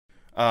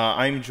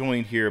I'm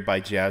joined here by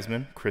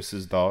Jasmine,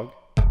 Chris's dog.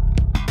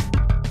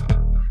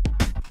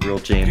 Real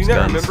James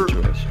Gunn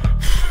situation.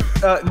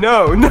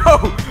 No.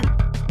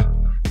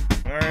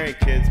 All right,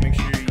 kids, make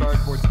sure you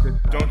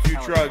don't do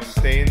drugs,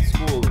 stay in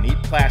school, and eat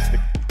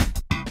plastic.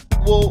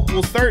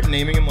 We'll start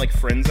naming them like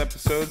Friends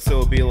episodes,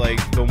 so it'll be like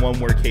the one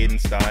where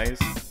Cadence dies.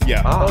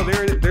 Yeah. Oh,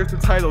 there's the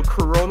title: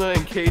 Corona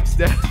and Kate's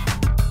death.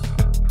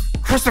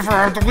 Christopher,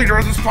 I'm the leader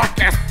of this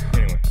podcast.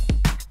 Anyway.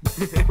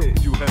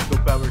 You have no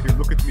power here.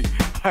 Look at me.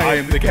 I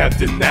am the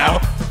captain now.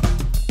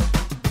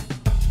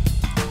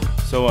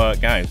 So,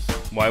 guys,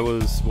 why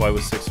was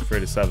 6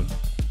 afraid of 7?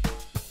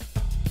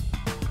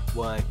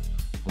 Why?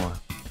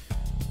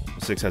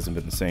 6 hasn't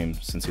been the same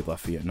since he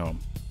left Vietnam.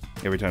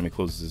 Every time he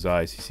closes his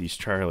eyes, he sees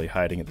Charlie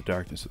hiding in the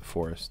darkness of the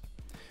forest.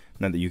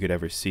 Not that you could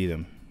ever see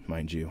them,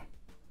 mind you.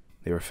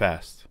 They were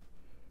fast.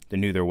 They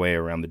knew their way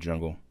around the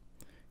jungle.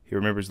 He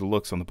remembers the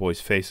looks on the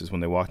boys' faces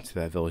when they walked into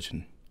that village,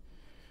 and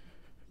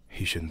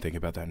he shouldn't think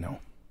about that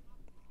now.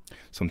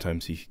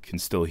 Sometimes he can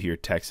still hear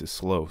Texas'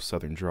 slow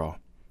southern drawl.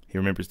 He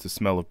remembers the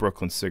smell of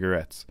Brooklyn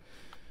cigarettes.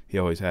 He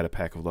always had a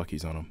pack of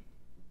Luckies on him.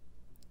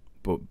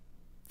 But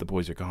the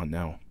boys are gone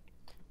now.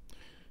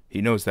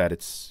 He knows that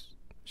it's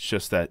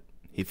just that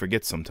he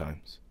forgets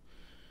sometimes.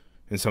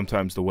 And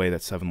sometimes the way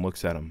that 7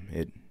 looks at him,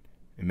 it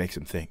makes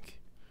him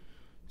think.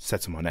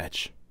 Sets him on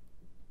edge.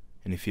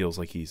 And he feels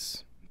like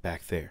he's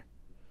back there.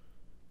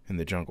 In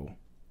the jungle.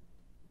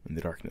 In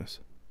the darkness.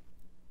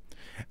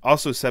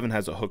 Also, 7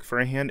 has a hook for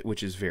a hand,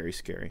 which is very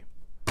scary.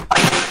 God,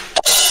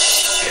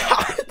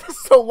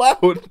 that's so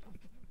loud.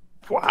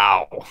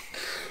 Wow.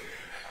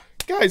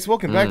 Guys,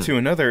 welcome back to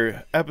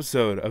another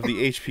episode of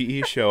the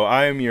HPE show.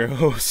 I am your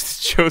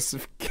host,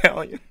 Joseph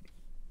Gallion.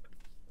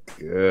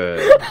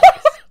 Good.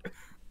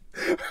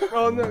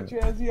 Oh no,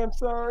 Jazzy, I'm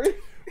sorry.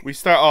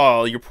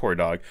 Oh, your poor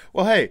dog.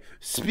 Well, hey,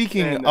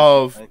 speaking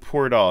of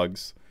poor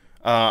dogs,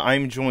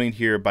 I'm joined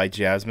here by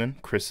Jasmine,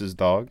 Chris's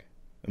dog.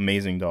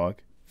 Amazing dog.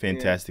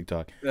 Fantastic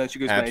dog. She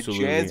goes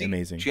Absolutely by Jazzy,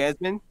 amazing.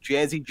 Jasmine,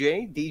 Jazzy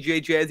J, DJ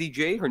Jazzy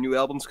J. Her new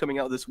album's coming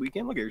out this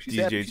weekend. Look at her. She's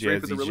DJ happy. She's ready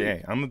for the Jazzy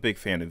release. J. I'm a big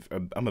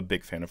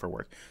fan of her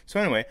work. So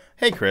anyway,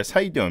 hey Chris, how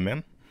you doing,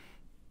 man?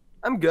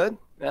 I'm good.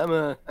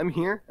 I'm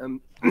here.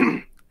 I'm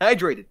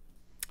hydrated.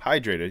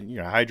 Hydrated.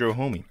 You're a hydro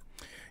homie.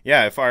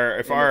 Yeah, if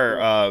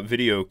our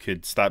video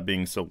could stop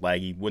being so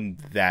laggy,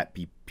 wouldn't that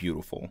be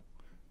beautiful?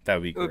 That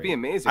would be great. It would be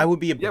amazing. I would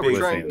be a we're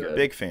trying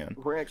big fan.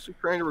 We're actually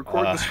trying to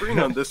record the screen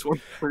on this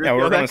one. We're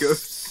going to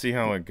see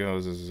how it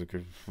goes.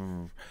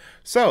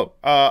 So,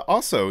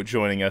 also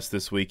joining us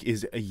this week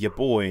is your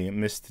boy,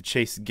 Mr.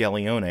 Chase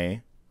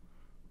Gallione.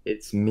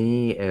 It's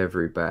me,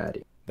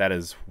 everybody. That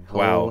is,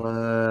 wow.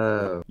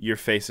 Hello. Your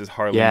face is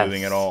hardly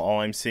moving at all. All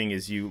I'm seeing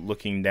is you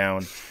looking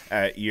down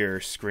at your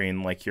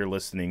screen like you're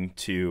listening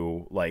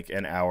to like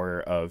an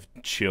hour of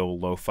chill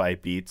lo-fi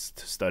beats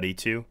to study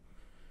to.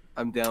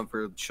 I'm down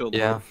for chill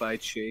lo-fi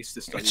chase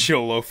to study.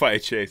 Chill lo-fi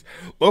chase.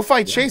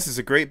 Lo-fi chase is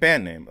a great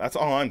band name. That's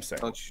all I'm saying.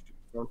 Don't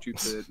you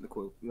put it in the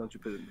quote. Don't you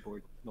put it in the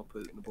board. Don't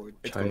put it in the board.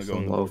 It's going to go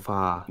in the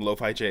lo-fi.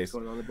 Lo-fi chase. It's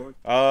going on the board.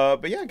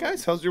 But yeah,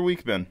 guys, how's your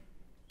week been?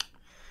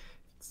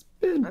 It's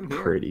been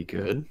pretty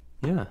good.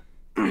 Yeah.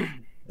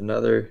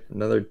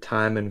 Another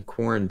time in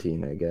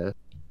quarantine, I guess.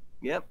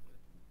 Yep.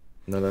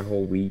 Another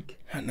whole week.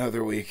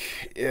 Another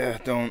week.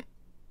 Yeah,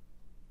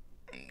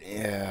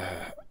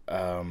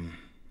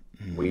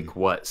 Week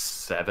what,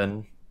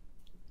 7?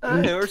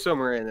 We're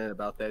somewhere in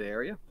about that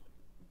area.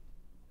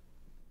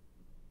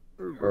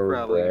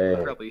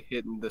 We're probably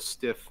hitting the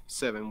stiff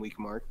 7-week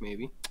mark,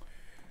 maybe.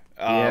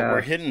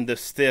 We're hitting the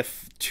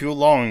stiff too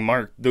long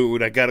mark,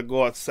 dude. I gotta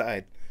go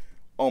outside.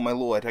 Oh my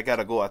lord, I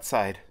gotta go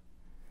outside.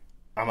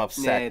 I'm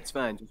upset. Nah, it's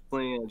fine.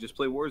 Just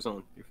play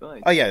Warzone. You're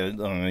fine. Oh yeah,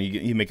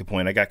 you make a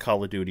point. I got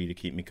Call of Duty to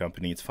keep me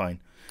company. It's fine.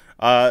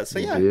 So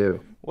yeah,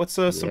 what's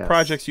some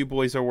projects you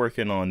boys are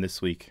working on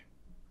this week,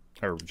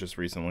 or just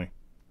recently?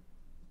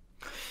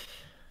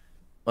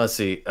 Let's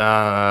see.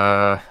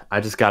 I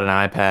just got an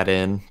iPad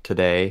in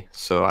today,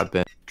 so I've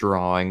been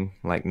drawing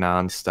like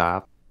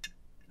nonstop.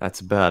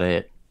 That's about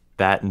it.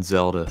 That and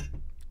Zelda.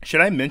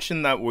 Should I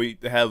mention that we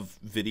have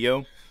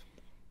video?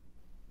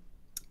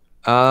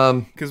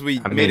 Because we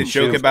made a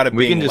joke about it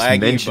being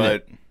laggy,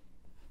 but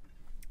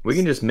we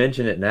can just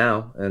mention it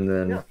now, and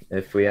then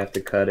if we have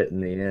to cut it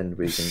in the end,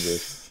 we can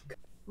just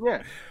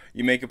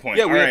You make a point.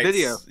 Yeah, we have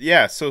video.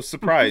 Yeah, so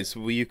surprise,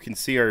 you can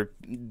see our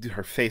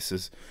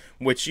faces,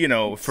 which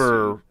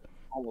for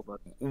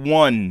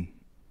one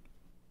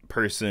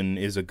person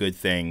is a good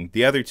thing.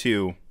 The other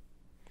two,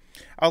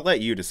 I'll let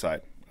you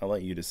decide.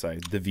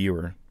 The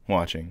viewer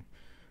watching.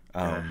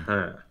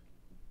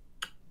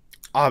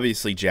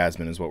 Obviously,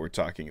 Jasmine is what we're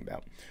talking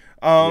about.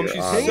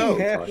 She's hanging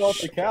half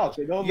off the couch.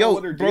 I don't know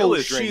what her deal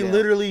is right now. She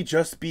literally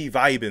just be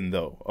vibing,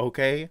 though,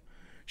 okay?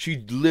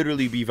 She'd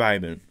literally be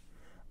vibing.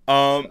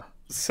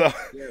 So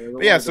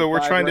we're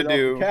trying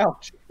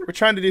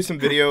to do some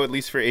video, at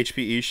least for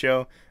HPE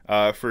show,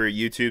 for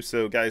YouTube.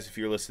 So, guys, if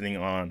you're listening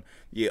on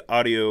the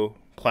audio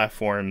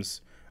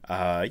platforms,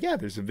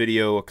 there's a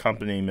video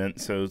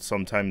accompaniment. So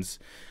sometimes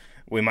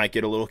We might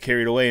get a little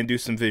carried away and do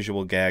some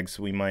visual gags.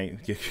 We might.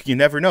 You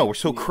never know. We're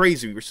so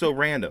crazy. We're so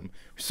random.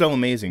 We're so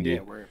amazing, dude.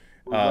 Yeah, we're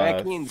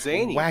wacky and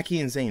zany.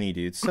 Wacky and zany,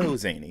 dude. So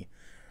zany.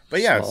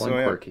 But yeah, Small so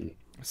and quirky.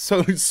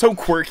 so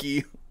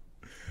quirky.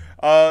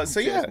 So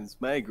yeah. Jasmine's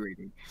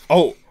migrating.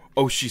 Oh,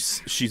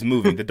 she's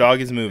moving. The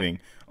dog is moving.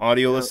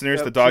 Audio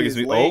listeners, the dog is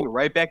moving. laying Oh,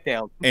 right back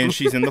down. and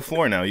she's in the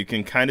floor now. You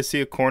can kind of see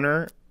a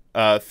corner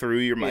through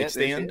your mic Yeah, there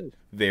she stand. is.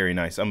 Very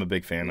nice. I'm a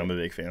big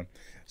fan.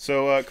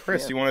 So,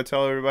 Chris, you want to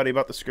tell everybody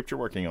about the script you're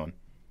working on?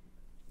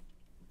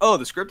 Oh,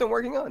 the script I'm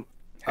working on.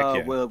 Heck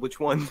yeah. Well, which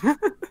one?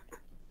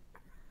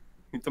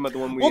 You talking about the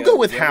one we? We'll go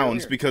with read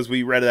Hounds earlier? because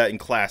we read that in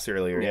class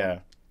earlier. Yeah.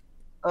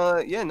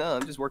 Yeah. No,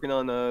 I'm just working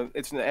on.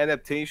 It's an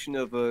adaptation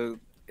of a.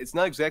 It's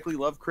not exactly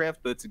Lovecraft,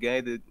 but it's a guy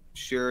that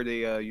shared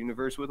a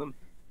universe with him.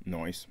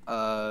 Nice.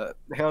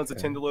 Hounds of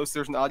Tindalos.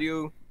 There's an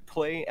audio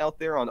play out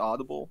there on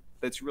Audible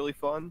that's really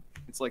fun.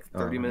 It's like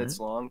 30 minutes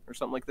long or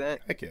something like that.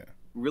 Heck yeah.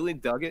 Really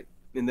dug it,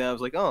 and then I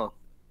was like, oh,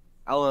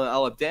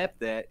 I'll adapt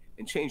that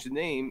and change the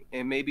name,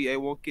 and maybe I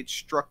won't get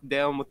struck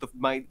down with the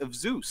might of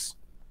Zeus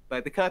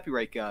by the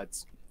copyright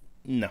gods.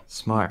 No.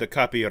 Smart. The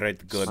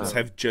copyright gods Smart.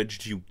 have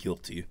judged you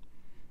guilty.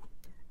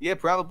 Yeah,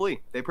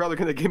 probably. They're probably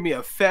gonna give me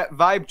a fat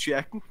vibe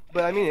check,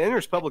 but I mean, it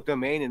enters public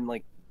domain in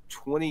like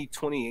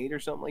 2028 or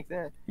something like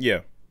that.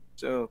 Yeah.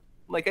 So,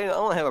 like, I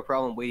don't have a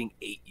problem waiting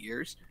 8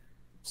 years.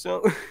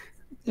 So,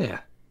 Yeah.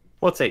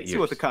 What's 8 years? see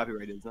what the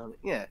copyright is on it.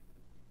 Yeah.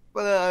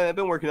 But I've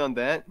been working on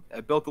that.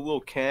 I built a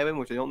little cabin,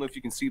 which I don't know if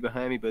you can see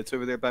behind me, but it's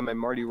over there by my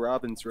Marty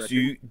Robbins record.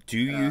 Do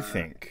you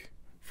think,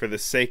 for the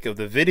sake of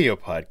the video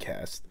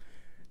podcast,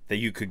 that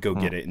you could go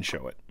get it and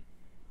show it?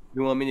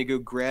 You want me to go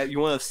grab?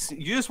 You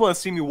just want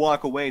to see me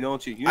walk away,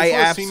 don't you? You just I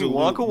want to see me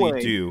walk absolutely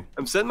away. do.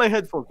 I'm setting my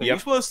headphones. On. Yep. You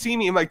just want to see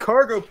me in my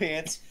cargo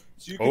pants,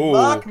 so you can Oh.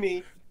 mock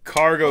me.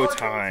 Cargo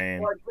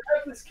time. Like,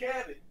 grab this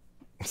cabin.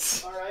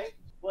 All right.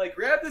 Like,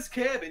 grab this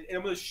cabin, and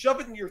I'm gonna shove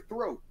it in your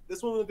throat.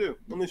 That's what I'm gonna do.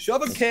 I'm gonna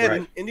shove a cabin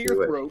right. into Do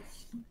your it. throat.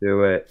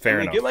 Do it. Fair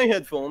I'm enough. gonna get my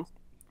headphones.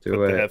 Do Put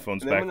the it.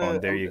 headphones And back I'm gonna-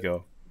 on. There I'm you gonna-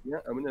 go. Yeah,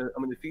 I'm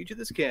gonna feed you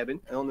this cabin.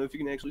 I don't know if you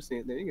can actually see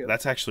it. There you go.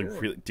 That's actually Yeah.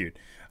 really, dude.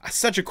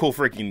 Such a cool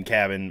freaking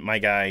cabin, my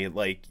guy.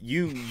 Like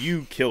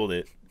you killed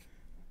it.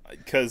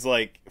 Because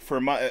like for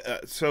my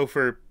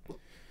for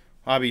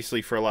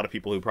obviously for a lot of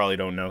people who probably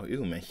don't know,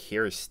 ooh, my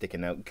hair is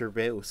sticking out.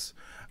 Gross.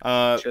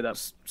 Shut up.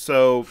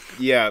 So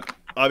yeah,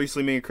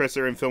 obviously me and Chris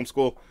are in film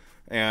school,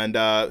 and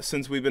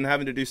since we've been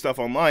having to do stuff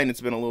online,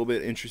 it's been a little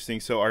bit interesting.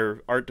 So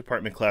our art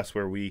department class,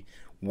 where we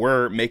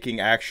were making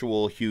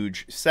actual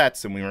huge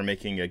sets and we were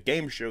making a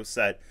game show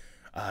set,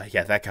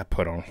 yeah, that got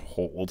put on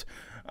hold.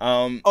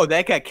 Oh,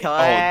 that got Oh,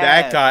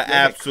 that got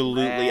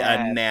absolutely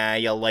clapped.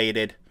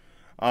 annihilated.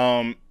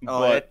 Oh,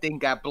 But that thing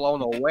got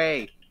blown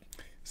away.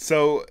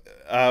 so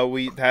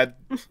we had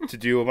to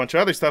do a bunch of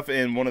other stuff,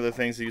 and one of the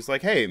things he was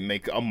like, "Hey,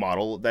 make a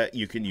model that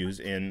you can use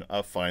in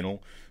a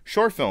final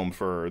short film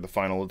for the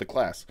final of the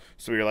class."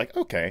 So we were like,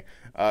 "Okay."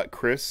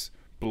 Chris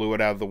blew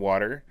it out of the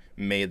water,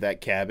 made that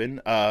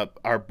cabin.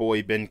 Our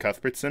boy Ben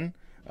Cuthbertson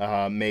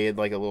made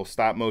like a little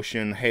stop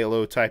motion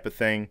Halo type of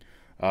thing.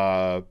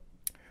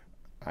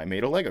 I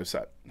made a Lego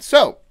set.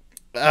 So.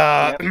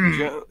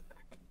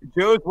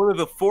 Joe's one of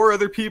the 4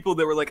 other people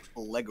that were like,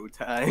 Lego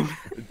time.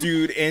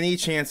 Dude, any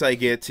chance I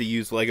get to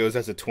use Legos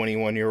as a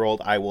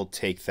 21-year-old, I will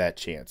take that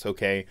chance,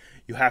 okay?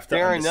 You have to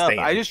Fair understand.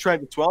 enough. I just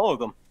tried to swallow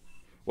them.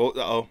 Well,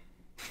 uh-oh.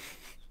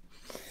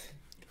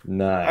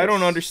 Nice. I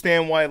don't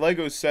understand why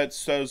Lego set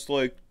says,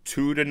 like,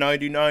 2 to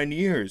 99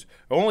 years.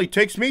 It only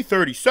takes me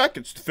 30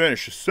 seconds to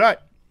finish a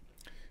set.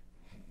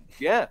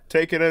 Yeah.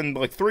 Take it in,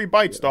 like, 3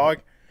 bites, dog.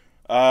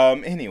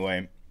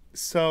 Anyway,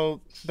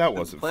 so that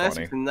wasn't funny.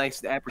 Plastic's a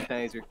nice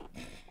appetizer.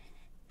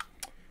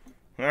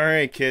 All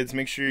right, kids,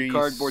 make sure you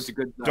Cardboard's a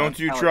good don't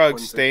do palate drugs,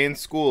 cleanser. stay in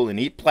school, and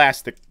eat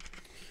plastic.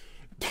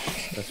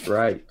 That's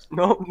right.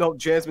 No,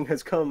 Jasmine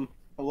has come.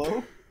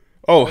 Hello?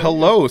 Oh,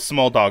 hello,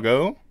 small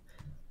doggo.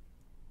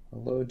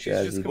 Hello,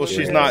 just Jazzy. Well, Say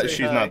she's hi. not. Say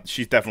She's hi. not.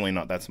 She's definitely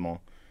not that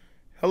small.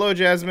 Hello,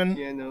 Jasmine.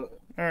 Yeah, no.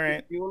 All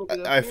right. You wanna get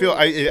up I here? feel.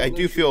 I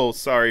do feel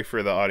sorry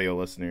for the audio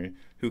listener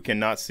who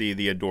cannot see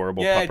the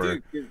adorable Yeah,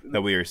 pupper dude.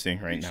 that we are seeing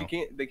right She now.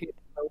 can't. They can't.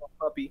 My little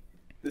puppy.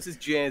 This is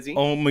Jazzy.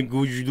 Oh my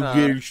god! You look Uh,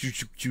 at her.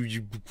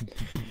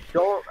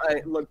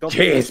 Don't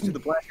pay attention to the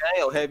black eye.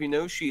 I'll have you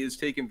know she is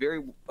taken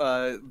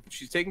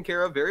she's taken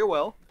care of very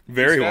well.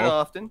 Very She's fed well.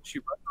 often. She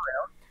runs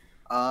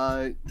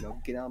around.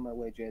 No, get out of my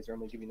way, Jazz, or I'm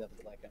gonna give you nothing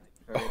black eye.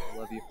 All right, I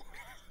love you.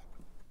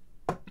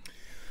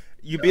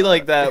 You'd be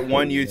like that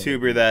one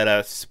YouTuber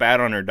that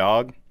spat on her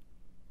dog.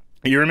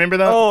 You remember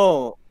that?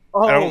 Oh,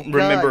 I don't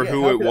remember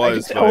who it was, I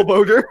just but-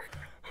 elbowed her.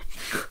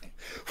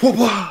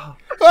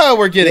 Oh,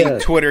 we're getting Yeah.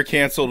 Twitter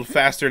canceled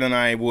faster than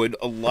I would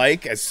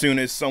like. As soon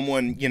as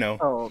someone,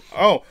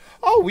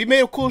 Oh, we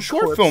made a cool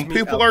short Clips film. me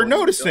People up are on the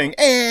noticing,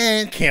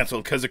 and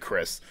canceled because of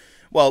Chris.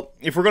 Well,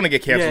 if we're gonna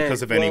get canceled Yeah,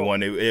 because of well-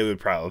 anyone, it would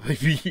probably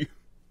be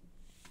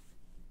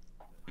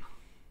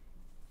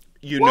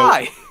you.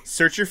 why?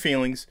 Search your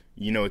feelings.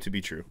 You know it to be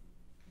true.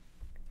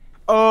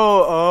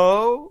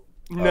 No,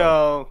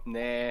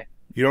 nah.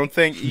 You don't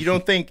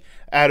think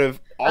out of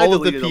I all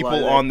of the deleted a lot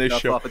people that on this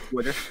stuff show. off of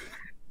Twitter.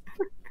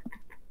 I'm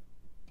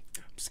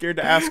scared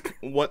to ask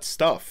what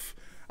stuff.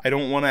 I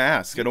don't want to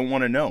ask. I don't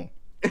want to know.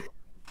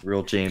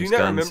 Real Do James you not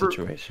Gunn remember-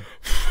 situation.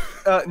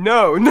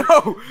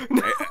 No.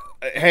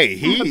 Hey,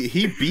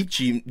 he beat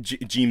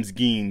James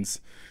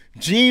Gaines.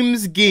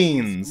 James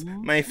Gaines,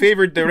 my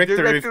favorite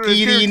director of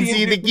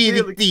TDNC the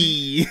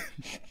Galaxy.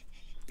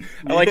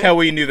 I like how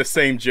we knew the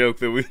same joke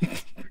that we.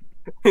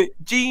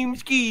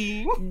 James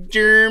King.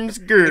 James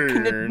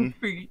Gurn.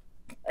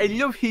 I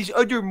love his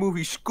other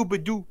movie, Scuba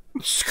Doo.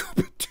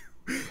 Scuba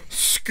Doo.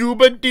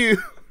 Scuba Doo.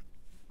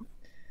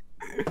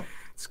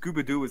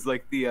 Scuba Doo is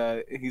like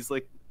he's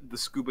like the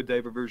scuba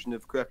diver version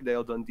of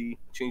Crocodile Dundee.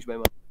 Changed my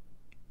mind.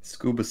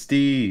 Scuba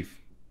Steve.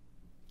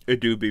 It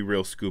do be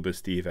real Scuba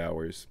Steve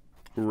hours.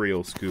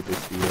 Real Scuba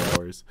Steve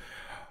hours.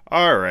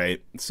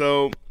 Alright,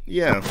 so,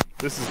 yeah,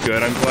 this is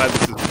good. I'm glad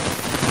this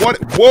is... What?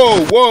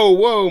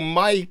 Whoa,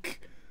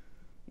 Mike!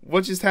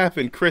 What just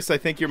happened? Chris, I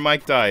think your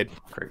mic died.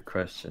 Great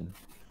question.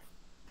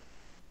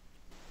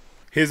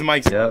 His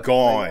mic's Yep.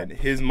 gone.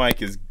 His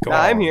mic is gone. Nah,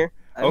 I'm here.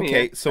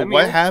 So I'm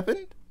what here.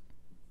 happened?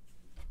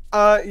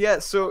 Yeah,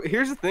 so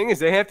here's the thing is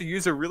they have to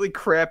use a really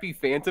crappy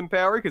phantom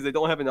power because they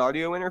don't have an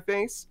audio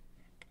interface.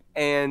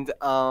 And,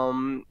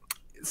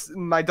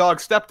 my dog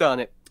stepped on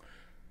it.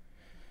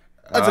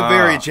 That's a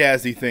very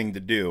jazzy thing to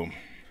do.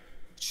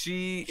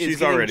 She's She's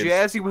getting already-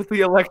 jazzy with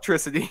the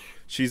electricity.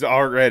 She's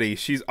already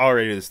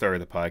the star of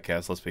the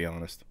podcast, let's be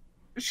honest.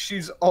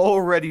 She's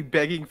already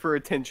begging for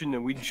attention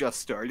and we just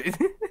started.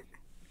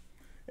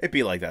 It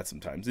be like that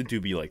sometimes. It do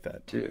be like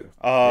that. Dude.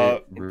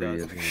 It really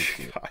does.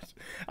 is. God.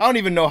 I don't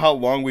even know how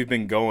long we've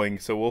been going,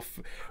 so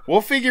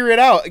we'll figure it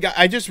out.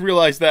 I just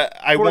realized that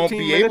I won't 14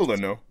 be able to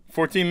minutes. know.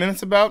 14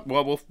 minutes about?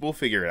 Well, we'll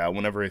figure it out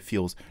whenever it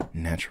feels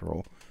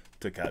natural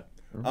to cut.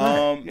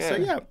 So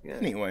Yeah.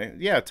 Anyway,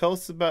 tell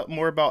us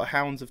more about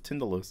Hounds of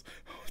Tyndalos.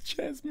 Oh,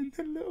 Jasmine,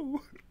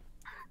 hello.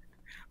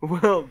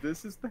 Well,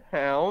 this is the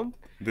Hound.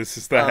 This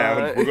is the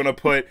Hound. We're gonna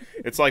put.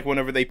 It's like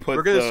whenever they put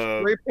We're gonna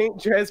spray paint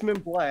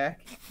Jasmine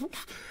black.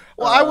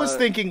 Well, I was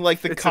thinking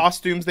like the it's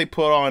costumes they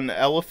put on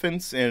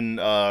elephants in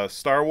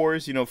Star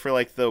Wars, for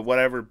like the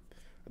whatever are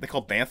they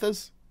called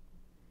banthas,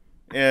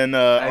 and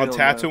on don't know.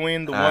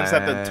 Tatooine, the ones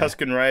that the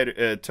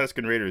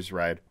Tusken Raiders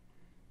ride.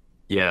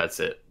 Yeah, that's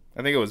it.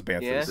 I think it was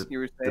banthas. Yeah, you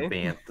were The saying.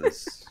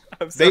 Banthas.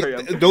 I'm They sorry,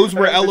 I'm- those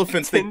were I'm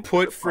elephants. They pretend-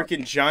 put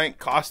freaking giant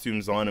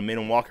costumes on and made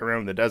them walk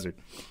around in the desert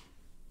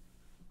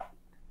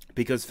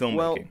because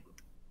filmmaking.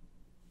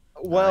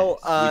 Well,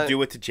 We do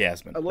it to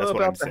Jasmine. a That's little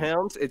what I'm about the saying.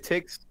 Hounds. It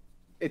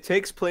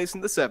takes place in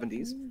the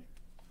 70s.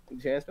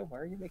 Jasmine, why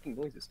are you making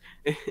noises?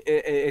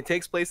 It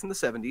takes place in the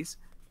 70s.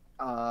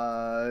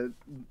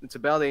 It's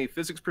about a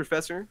physics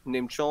professor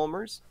named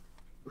Chalmers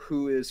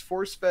who is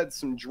force-fed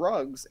some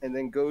drugs and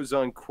then goes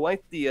on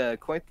quite the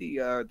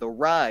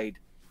ride.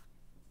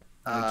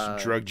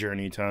 It's drug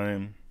journey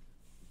time.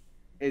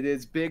 It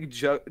is big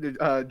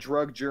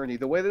drug journey.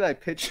 The way that I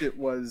pitched it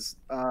was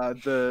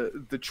the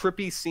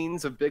trippy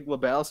scenes of Big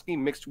Lebowski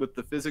mixed with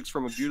the physics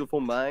from A Beautiful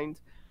Mind,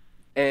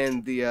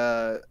 and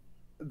the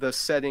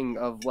setting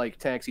of like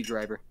Taxi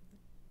Driver.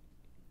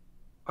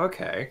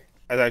 Okay.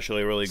 That's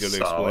actually a really good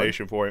Solid.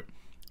 explanation for it.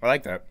 I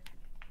like that.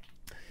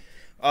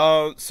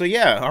 So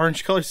yeah,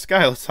 Orange Colored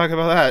Sky. Let's talk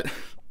about that.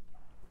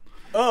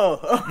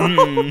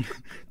 Oh,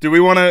 Do we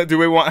want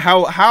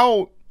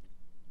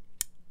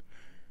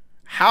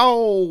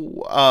how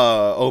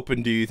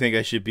open do you think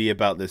I should be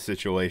about this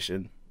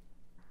situation?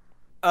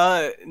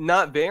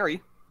 not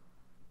very.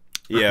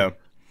 Yeah.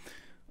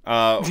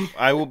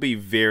 I will be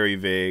very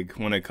vague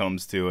when it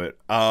comes to it.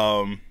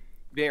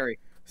 Very.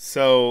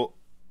 So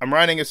I'm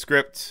writing a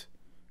script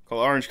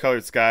called Orange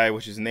Colored Sky,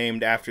 which is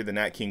named after the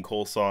Nat King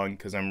Cole song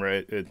because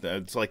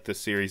it's like the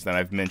series that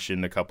I've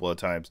mentioned a couple of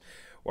times,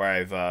 where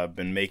I've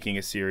been making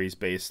a series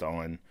based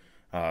on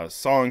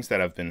songs that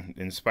have been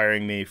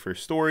inspiring me for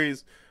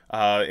stories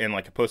in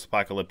like a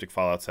post-apocalyptic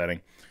Fallout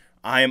setting.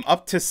 I am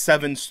up to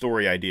 7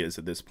 story ideas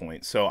at this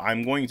point, so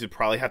I'm going to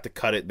probably have to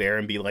cut it there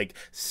and be like,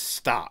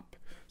 stop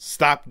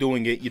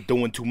doing it. You're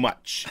doing too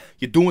much.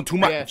 You're doing too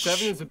much. Yeah,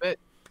 7 is a bit.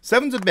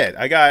 7's a bit.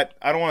 I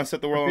don't want to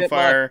set the world on bit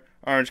fire.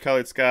 Orange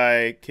Colored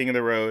Sky, King of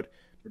the Road,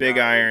 Big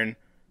Iron,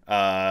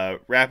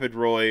 Rapid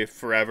Roy,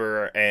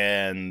 Forever,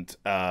 and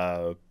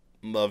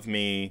Love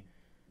Me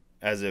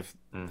as if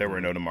there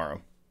were no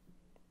tomorrow.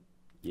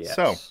 Yes.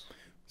 So,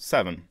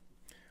 7.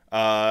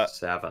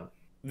 7.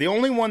 The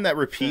only one that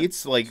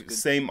repeats, Yeah, like, that's good.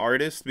 same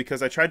artist,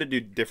 because I tried to do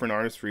different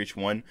artists for each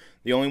one.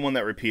 The only one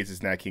that repeats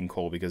is Nat King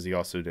Cole, because he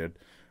also did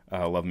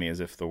Love Me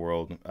as if the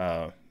world,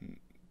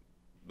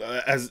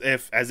 as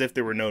if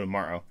there were no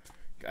tomorrow.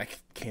 I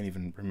can't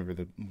even remember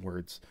the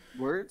words.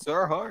 Words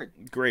are hard.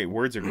 Great,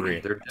 words are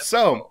great. They're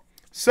So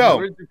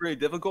Words are very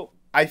difficult.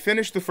 I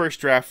finished the first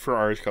draft for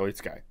Orange Colored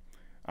Sky.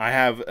 I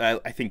have,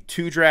 I think,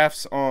 2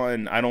 drafts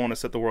on I Don't Want to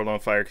Set the World on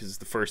Fire because it's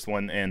the first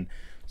one. And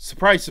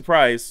surprise,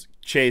 surprise,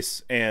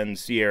 Chase and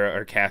Sierra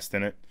are cast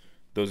in it.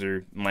 Those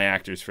are my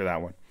actors for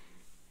that one.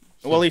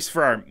 Well, at least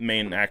for our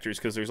main actors,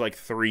 because there's like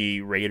 3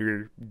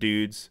 Raider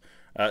dudes,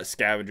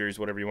 scavengers,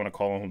 whatever you want to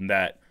call them,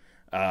 that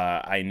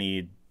I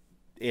need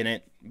in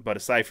it. But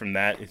aside from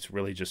that, it's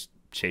really just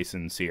Chase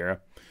and Sierra.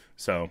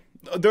 So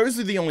those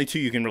are the only two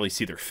you can really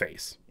see their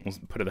face. Let's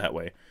put it that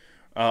way.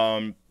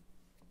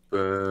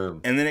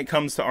 Boom. And then it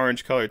comes to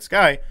Orange Colored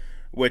Sky,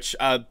 which,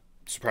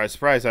 surprise,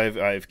 surprise,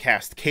 I've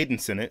cast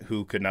Cadence in it,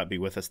 who could not be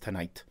with us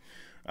tonight.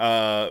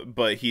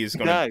 But he's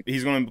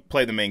gonna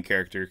play the main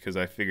character because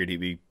I figured he'd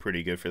be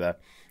pretty good for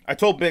that. I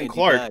told Ben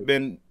Clark.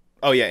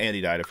 Oh yeah,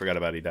 Andy died. I forgot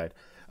about he died.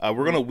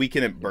 We're gonna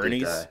weekend at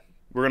Bernie's.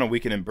 We're gonna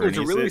weekend at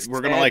Bernie's.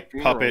 We're gonna like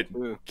puppet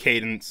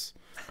Cadence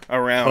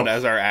around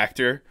as our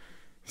actor.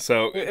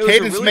 So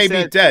Cadence may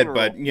be dead,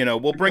 but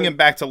we'll bring him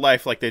back to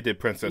life like they did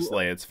Princess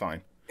Leia. It's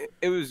fine.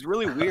 It was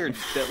really weird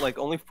that like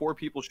only 4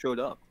 people showed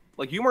up.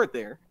 Like you weren't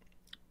there.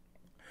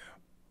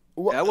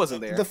 Well, I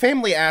wasn't there. The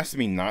family asked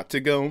me not to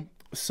go,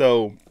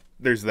 so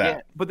there's that.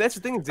 Yeah, but that's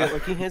the thing is that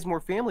like he has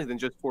more family than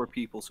just 4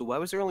 people. So why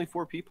was there only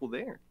 4 people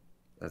there?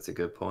 That's a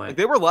good point. Like,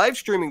 they were live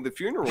streaming the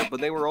funeral,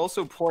 but they were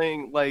also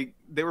playing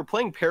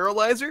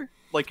Paralyzer,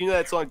 like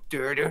that song.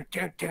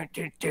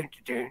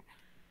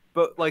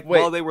 But like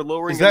while they were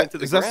lowering him into the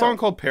ground. Is that song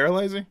called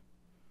Paralyzer?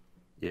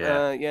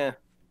 Yeah. Yeah.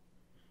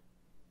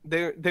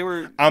 They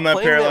were. I'm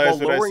not paralyzed,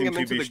 but I seem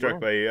to be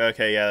struck by you.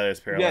 Okay, yeah, that's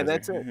Paralyzer. Yeah,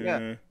 that's it.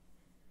 Yeah.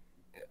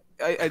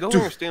 I don't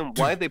understand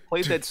why they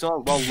played that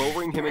song while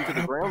lowering him into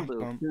the ground,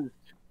 though.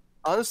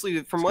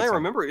 Honestly, from what I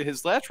remember,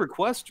 his last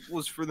request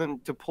was for them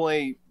to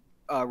play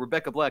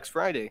Rebecca Black's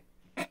Friday.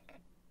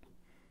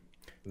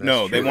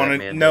 No, they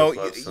wanted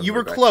you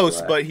were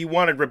close, but he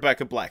wanted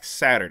Rebecca Black's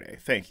Saturday.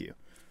 Thank you.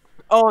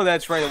 Oh,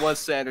 that's right. It was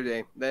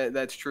Saturday.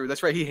 That's true.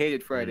 That's right. He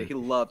hated Friday. He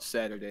loved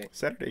Saturday.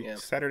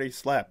 Saturday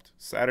slapped.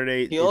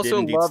 Saturday. He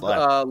also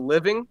loved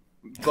Living,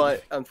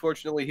 but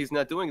unfortunately, he's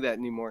not doing that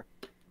anymore.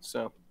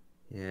 So.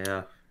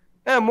 Yeah.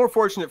 More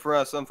fortunate for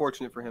us,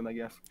 unfortunate for him, I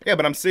guess. Yeah,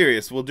 but I'm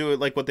serious. We'll do it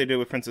like what they did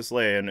with Princess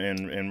Leia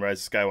and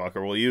Rise of Skywalker.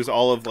 We'll use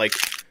all of like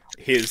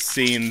his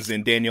scenes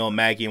in Daniel and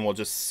Maggie, and we'll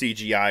just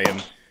CGI him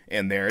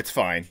in there. It's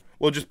fine.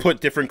 We'll just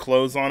put different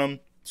clothes on him.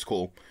 It's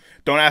cool.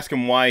 Don't ask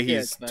him why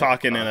he's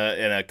talking in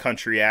a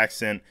country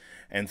accent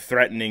and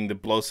threatening to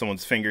blow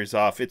someone's fingers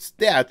off.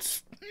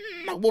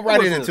 We'll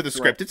write it into the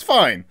script. It's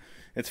fine.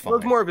 It's fine.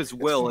 It's more of his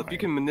will. If you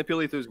can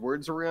manipulate those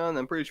words around,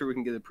 I'm pretty sure we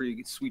can get a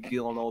pretty sweet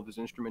deal on all of his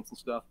instruments and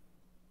stuff.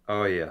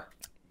 Oh yeah.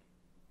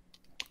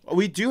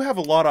 We do have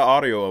a lot of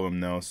audio of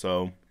him though,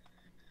 so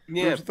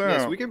yes,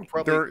 we can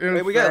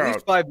probably. We got at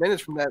least 5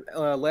 minutes from that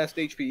last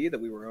HPE that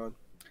we were on.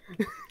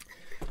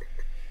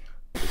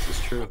 This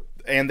is true.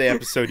 And the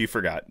episode you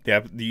forgot.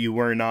 Yeah, you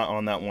were not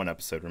on that one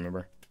episode,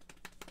 remember?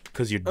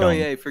 Because you're dumb. Oh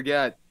yeah, I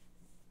forgot.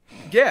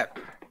 Yeah,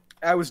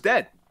 I was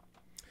dead.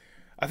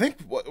 I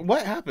think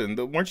what happened?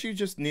 Weren't you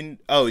just needing?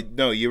 Oh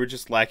no, you were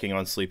just lacking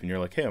on sleep, and you're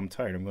like, "Hey, I'm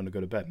tired. I'm going to go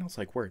to bed." And I was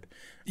like, "Word."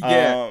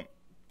 Yeah.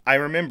 I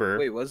remember.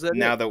 Wait, was that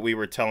now that we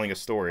were telling a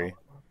story?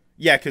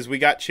 Yeah, because we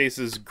got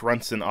Chase's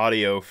grunts and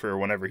audio for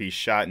whenever he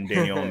shot in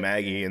Daniel and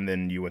Maggie, and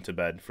then you went to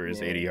bed for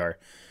his ADR.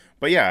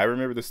 But yeah, I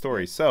remember the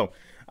story. So.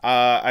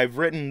 I've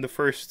written the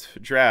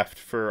first draft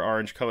for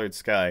Orange Colored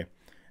Sky,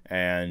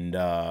 and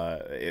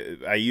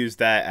I used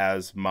that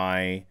as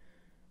my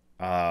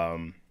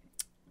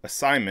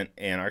assignment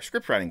in our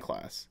script writing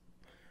class.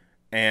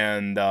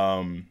 And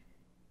it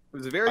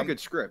was a very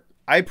good script.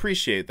 I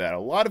appreciate that. A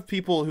lot of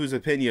people whose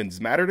opinions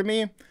matter to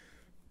me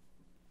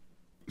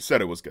said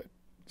it was good.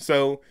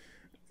 So,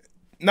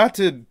 not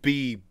to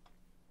be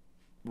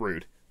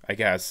rude, I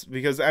guess,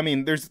 because I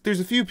mean, there's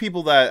a few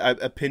people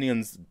that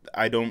opinions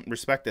I don't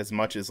respect as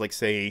much as, like,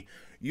 say,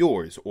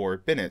 yours or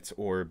Bennett's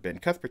or Ben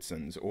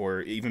Cuthbertson's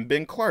or even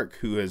Ben Clark,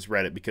 who has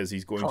read it because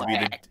he's going to be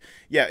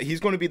he's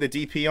going to be the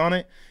DP on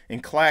it.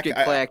 And Clack,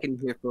 get Clack in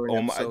here for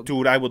an episode.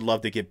 Dude, I would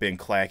love to get Ben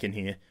Clack in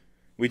here.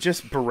 We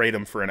just berate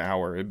him for an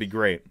hour. It'd be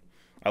great.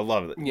 I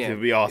love it. Yeah,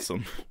 it'd be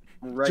awesome.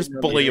 Right, just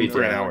bully him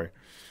for an hour.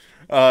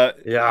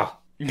 Yeah.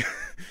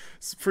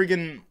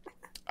 Freaking.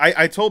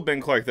 I told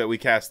Ben Clark that we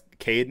cast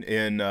Cade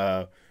in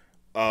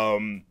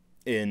Orange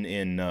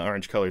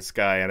Colored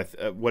Sky, and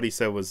what he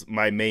said was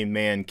my main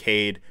man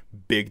Cade,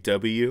 Big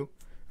W.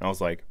 And I was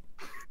like,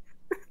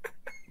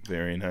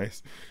 very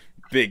nice,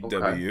 Big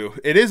W.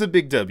 It is a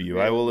big W.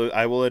 Yeah.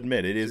 I will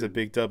admit it is a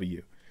big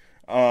W.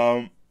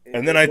 And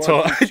then I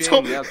told he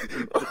took a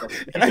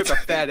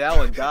fat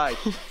L and died.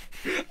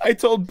 I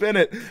told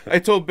Bennett, I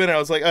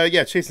was like,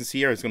 yeah, Chase and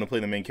Sierra is going to play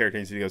the main character,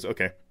 and he goes,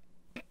 okay.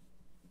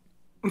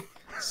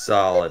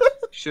 Solid.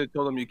 Should have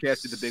told him you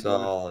casted the big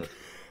one.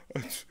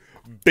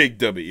 Big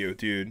W,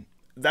 dude.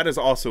 That is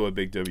also a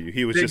big W.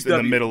 He was just in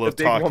the middle of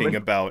talking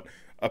about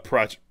a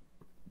project.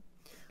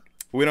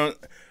 We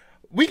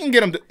can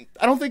get him to,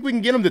 I don't think we can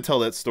get him to tell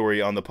that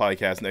story on the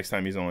podcast next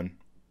time he's on.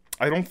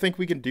 I don't think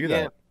we can do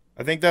that. Yeah.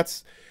 I think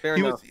that's fair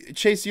enough.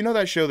 Chase, you know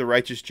that show, The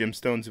Righteous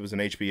Gemstones? It was an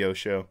HBO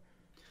show.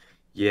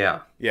 Yeah.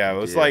 Yeah, it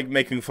was like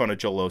making fun of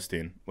Joel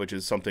Osteen, which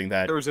is something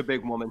that there was a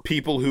big woman.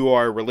 People who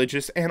are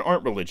religious and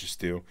aren't religious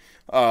do.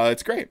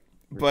 It's great.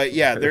 But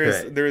yeah,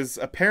 there's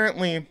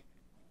apparently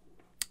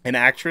an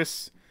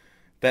actress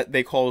that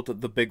they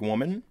called the big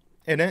woman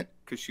in it.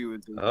 Because she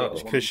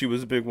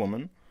was a big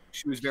woman.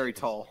 She was very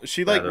tall.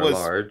 She like Rather was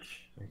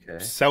large.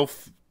 Okay.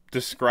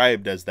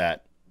 self-described as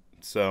that.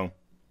 So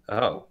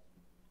Oh.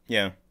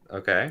 yeah.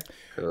 Okay.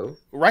 Cool.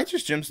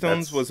 Righteous Gemstones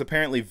That's- was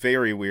apparently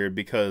very weird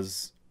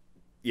because,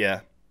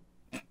 yeah.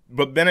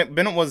 But Bennett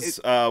was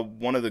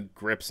one of the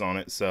grips on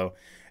it, so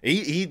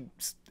he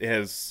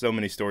has so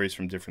many stories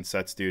from different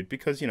sets, dude.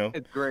 Because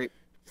It's great.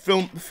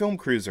 film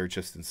crews are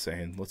just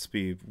insane. Let's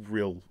be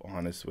real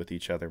honest with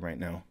each other right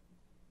now.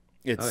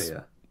 Oh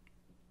yeah.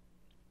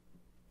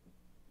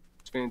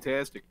 It's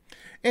fantastic.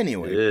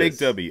 Anyway, It Big is.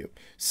 W.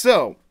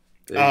 So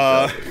Big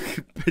I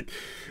W.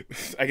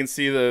 can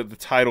see the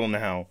title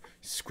now.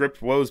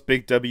 Script woes,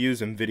 Big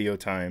W's, and video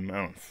time. I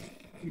don't.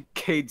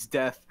 Cade's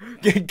death.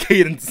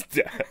 Cadence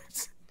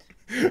deaths.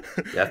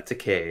 Death to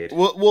Cade.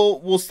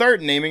 We'll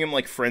start naming them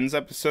like Friends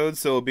episodes,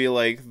 so it'll be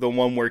like the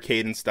one where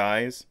Cadence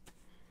dies,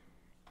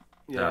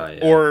 Yeah. Oh,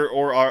 yeah.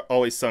 or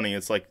Always Sunny.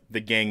 It's like the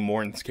gang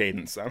mourns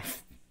Cadence. That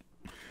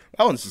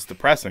one's just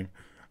depressing.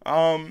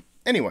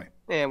 Anyway,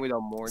 And we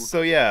don't mourn.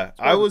 so yeah,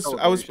 more I of a was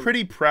celebration.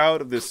 pretty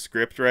proud of this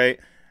script, right?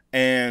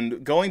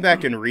 And going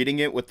back and reading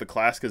it with the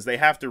class because they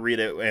have to read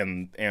it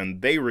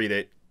and they read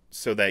it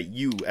so that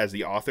you as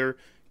the author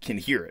can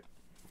hear it.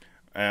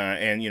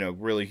 And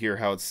really hear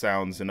how it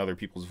sounds in other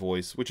people's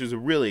voice, which is a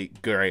really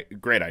great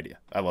idea.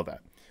 I love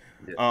that.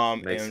 Yeah,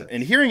 makes sense.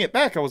 And hearing it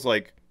back, I was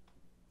like,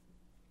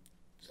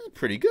 this is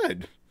pretty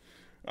good.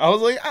 I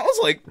was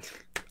like,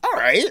 all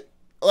right.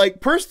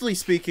 Like personally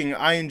speaking,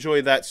 I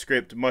enjoy that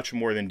script much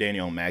more than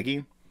Daniel and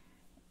Maggie,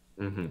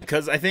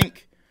 because I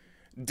think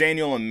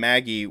Daniel and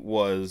Maggie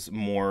was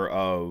more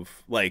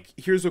of like,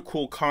 here's a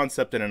cool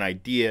concept and an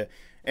idea,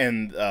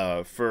 and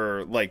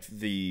for like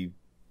the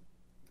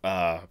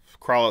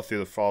Crawl Out Through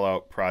the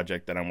Fallout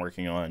project that I'm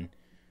working on,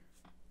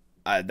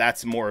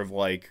 that's more of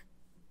like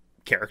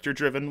character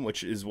driven,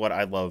 which is what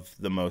I love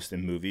the most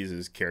in movies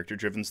is character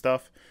driven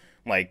stuff.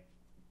 Like,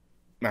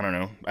 I don't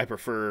know, I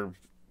prefer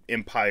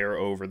Empire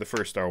over the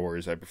first Star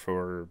Wars. I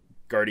prefer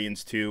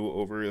Guardians 2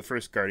 over the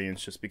first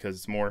Guardians just because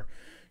it's more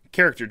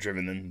character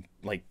driven than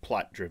like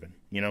plot driven,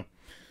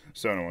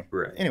 So anyway,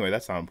 Right. anyway,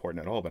 that's not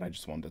important at all, but I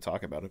just wanted to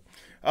talk about it.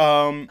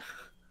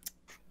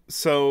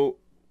 So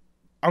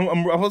I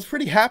was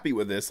pretty happy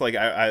with this. Like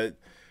I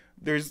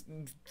there's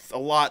a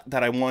lot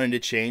that I wanted to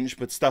change,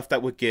 but stuff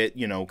that would get,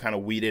 kind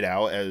of weeded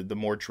out as the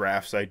more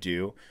drafts I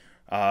do.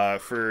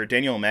 For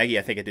Daniel and Maggie,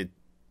 I think I did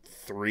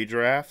 3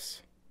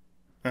 drafts.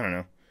 I don't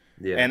know.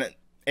 Yeah. And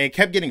it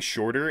kept getting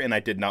shorter, and I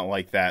did not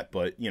like that,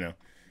 but,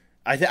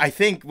 I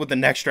think with the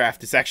next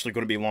draft, it's actually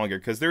going to be longer,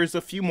 because there's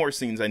a few more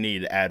scenes I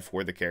needed to add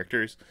for the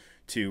characters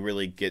to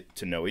really get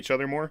to know each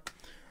other more.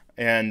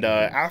 And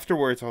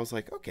afterwards, I was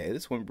like, okay,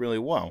 this went really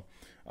well.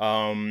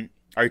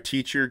 Our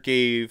teacher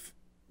gave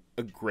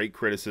a great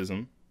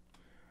criticism,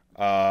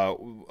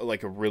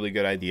 like a really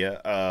good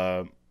idea.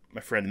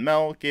 My friend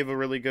Mel gave a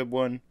really good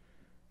one,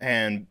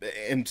 and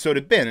so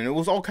did Ben, and it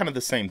was all kind of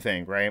the same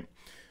thing, right?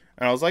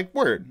 And I was like,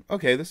 word,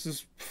 okay, this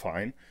is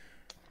fine.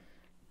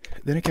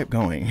 Then it kept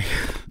going.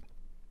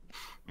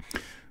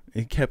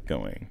 It kept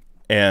going.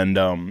 And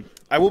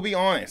I will be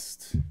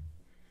honest,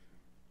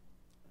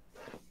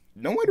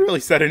 no one really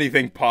said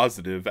anything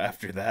positive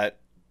after that.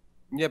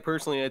 Yeah,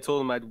 personally, I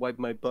told him I'd wipe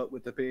my butt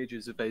with the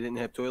pages if I didn't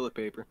have toilet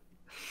paper.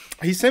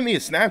 He sent me a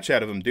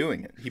Snapchat of him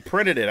doing it. He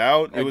printed it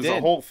out. It I was a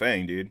did. whole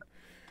thing, dude.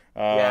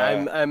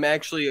 Yeah, I'm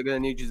actually gonna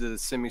need you to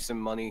send me some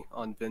money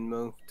on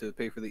Venmo to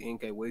pay for the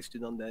ink I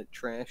wasted on that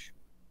trash.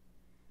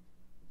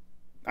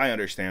 I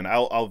understand.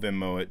 I'll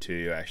Venmo it to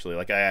you, actually.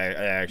 Like, I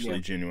actually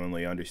Yeah.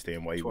 genuinely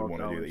understand why you would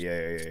want to do that.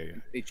 $12.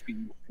 Yeah.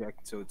 HP check,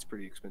 so it's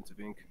pretty expensive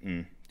ink.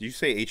 Did you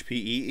say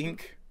HPE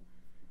ink?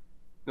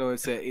 No,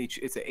 it's a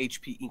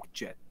HP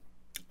inkjet.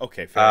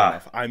 Okay, fair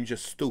enough. I'm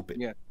just stupid.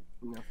 Yeah.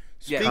 No.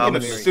 Speaking common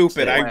of sense.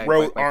 stupid, Yeah, I I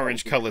wrote my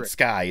orange-colored trick.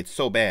 sky. It's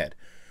so bad.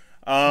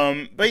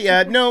 But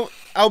yeah, no,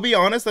 I'll be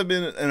honest. I've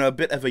been in a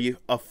bit of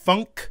a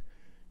funk,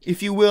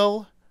 if you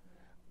will.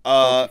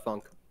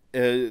 Funk.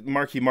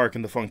 Marky Mark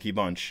and the Funky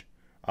Bunch.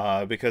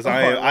 Because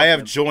I love I have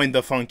them. joined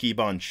the Funky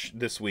Bunch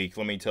this week,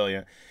 let me tell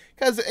you.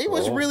 Because it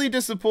was Oh. really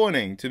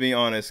disappointing, to be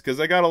honest, because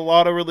I got a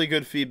lot of really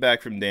good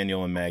feedback from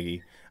Daniel and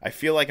Maggie. I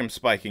feel like I'm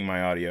spiking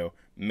my audio.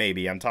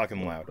 Maybe. I'm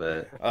talking loud.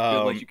 But I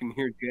feel like you can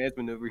hear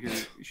Jasmine over here.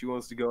 She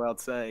wants to go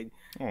outside.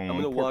 I'm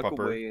gonna walk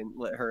away and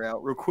let her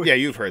out real quick. Yeah,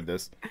 you've heard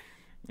this.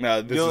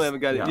 This You is- haven't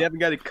got it. yeah. You haven't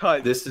got it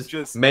cut. this is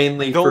just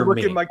mainly don't for look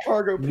me. at my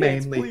cargo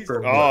pants, Mainly please. for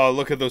me. Oh,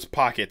 look at those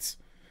pockets.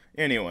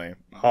 Anyway,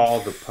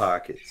 All the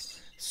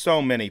pockets.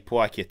 so many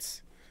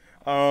pockets.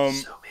 So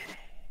many.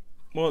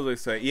 What was I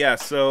say? Yeah,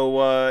 so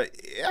I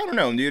don't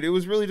know, dude. It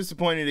was really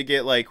disappointing to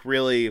get like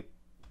really.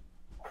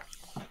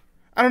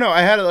 I don't know.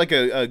 I had like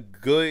a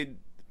good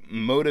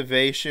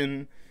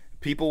motivation.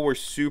 People were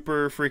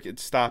super freaking.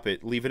 Stop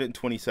it. Leave it in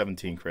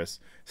 2017, Chris.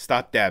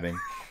 Stop dabbing.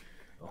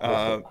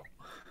 I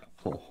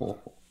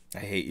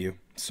hate you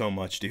so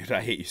much, dude.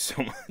 I hate you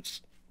so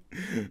much.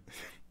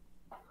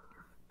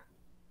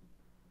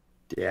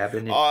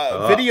 Dabbing it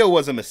up. Video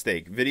was a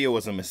mistake. Video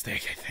was a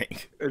mistake, I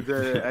think. I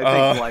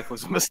think life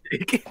was a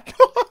mistake.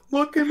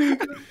 Look at me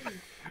go.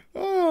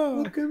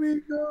 Oh. Look at me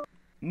go.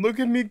 Look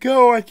at me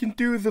go! I can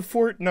do the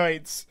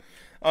Fortnites.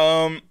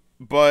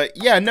 But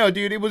yeah, no,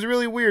 dude, it was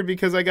really weird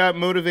because I got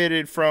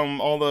motivated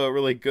from all the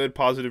really good,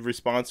 positive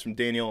response from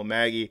Daniel and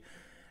Maggie,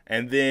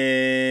 and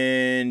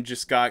then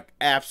just got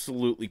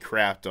absolutely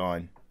crapped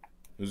on.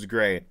 It was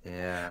great.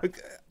 Yeah.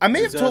 I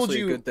may have It's told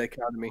honestly a you. good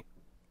dichotomy.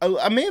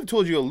 I may have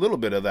told you a little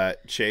bit of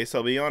that, Chase.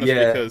 I'll be honest,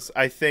 Yeah. because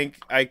I think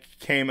I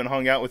came and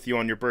hung out with you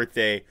on your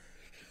birthday,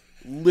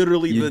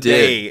 literally You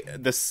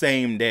the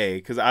same day,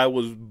 because I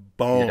was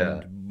bummed,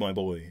 Yeah. my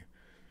boy.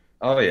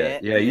 Oh yeah,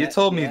 Yeah, You yeah,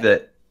 told me yeah.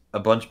 that a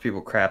bunch of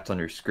people crapped on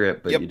your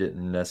script, but Yep. you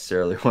didn't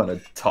necessarily want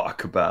to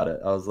talk about it.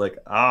 I was like,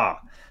 I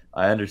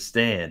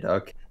understand.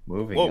 Okay,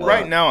 moving Well, on.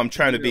 right now I'm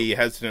trying to be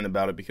hesitant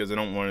about it because I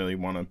don't really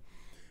want to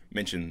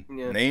mention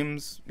Yeah.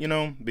 names,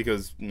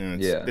 because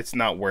it's, Yeah. it's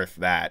not worth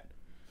that.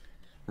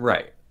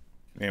 Right.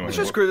 Anyway, It's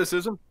just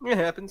criticism. It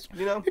happens,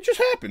 you know. it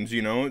just happens,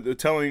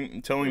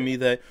 telling me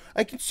that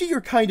I can see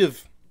you're kind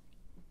of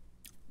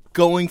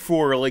going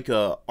for like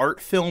a art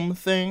film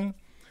thing.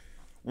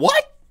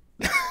 What?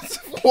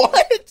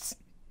 What?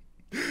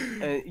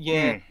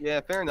 Yeah,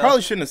 fair enough.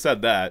 Probably shouldn't have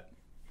said that.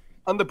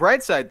 On the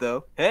bright side,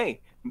 though,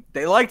 hey,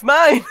 they liked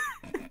mine.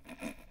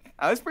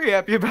 I was pretty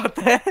happy about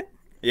that.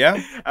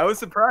 Yeah? I was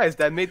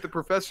surprised. I made the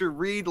professor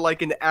read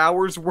like an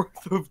hour's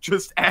worth of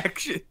just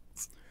action.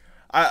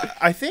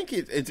 I think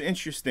it's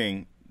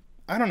interesting.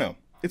 I don't know.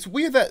 It's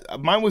weird that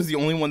mine was the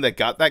only one that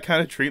got that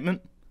kind of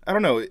treatment. I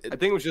don't know. I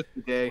think it was just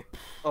the day.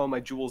 Oh, my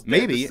jewels. dead.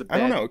 Maybe. This is a I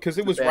don't bad- know. Because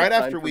it this was is a bad right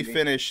time after for we me.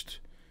 finished.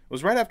 It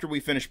was right after we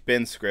finished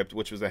Ben's script,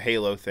 which was a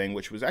Halo thing,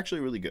 which was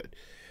actually really good.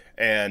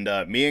 And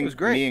was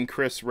great. me and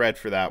Chris read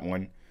for that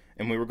one,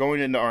 and we were going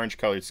into Orange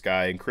Colored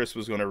Sky, and Chris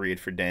was going to read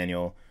for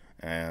Daniel,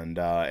 and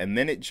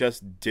then it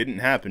just didn't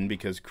happen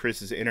because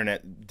Chris's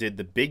internet did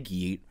the big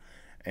yeet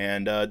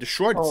and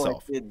destroyed Oh,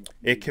 itself.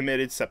 It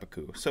committed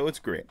seppuku, so it's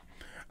great.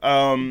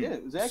 Yeah,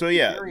 it was So actually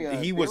yeah, very,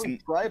 he was. very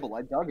tribal.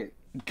 I dug it.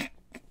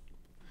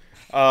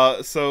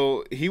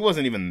 So he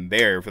wasn't even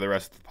there for the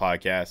rest of the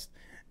podcast,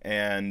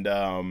 and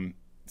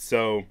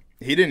so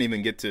he didn't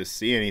even get to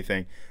see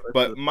anything.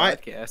 But The my,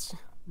 podcast.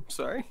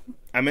 Sorry.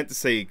 I meant to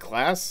say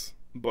class,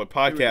 but we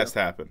podcast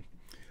happened.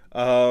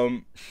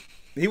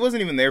 He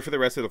wasn't even there for the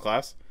rest of the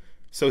class,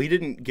 so he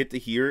didn't get to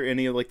hear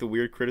any of like the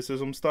weird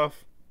criticism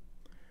stuff.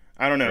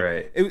 I don't know,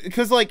 Right.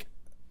 Because like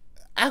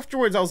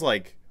afterwards, I was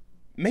like,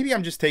 maybe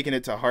I'm just taking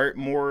it to heart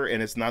more,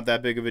 and it's not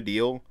that big of a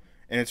deal,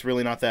 and it's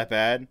really not that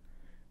bad.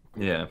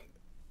 Yeah.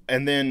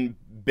 And then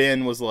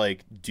Ben was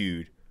like,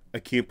 dude, I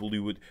can't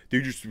believe it.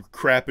 They're just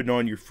crapping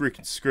on your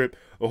freaking script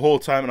the whole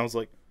time. And I was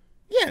like,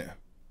 yeah,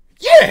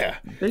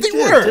 they did,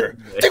 were.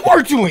 didn't They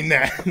were doing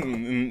that.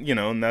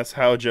 And that's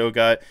how Joe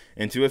got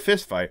into a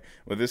fist fight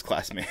with his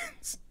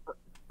classmates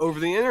Over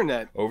the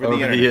internet. over Over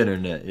the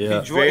internet.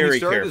 Yeah. He Very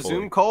started carefully. a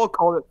Zoom call,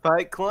 called it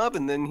Fight Club,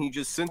 and then he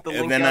just sent the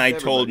link. And then out I to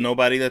told everybody.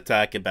 nobody to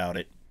talk about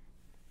it.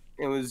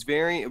 It was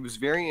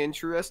very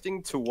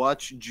interesting to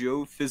watch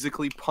Joe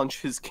physically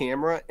punch his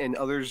camera and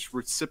others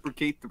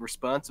reciprocate the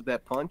response of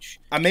that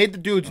punch. I made the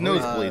dude's nose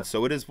Uh, bleed,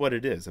 so it is what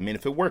it is. I mean,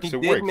 if it works, He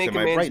it did works. make Am a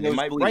I man's right? nose Am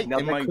I bleed. right? Now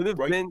Am that I could have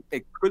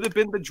right?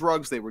 been the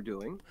drugs they were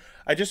doing.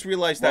 I just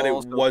realized that while it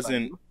also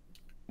wasn't. fighting.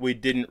 We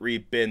didn't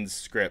read Ben's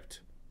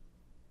script.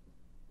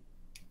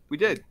 We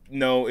did.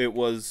 No, it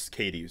was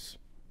Katie's.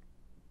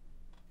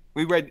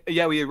 We had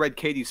read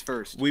Katie's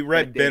first. We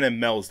read that Ben day. and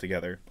Mel's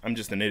together. I'm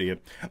just an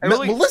idiot. I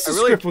really- Melissa's I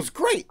really- script was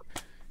great.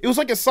 It was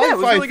like a Yeah, it sci-fi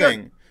was really good.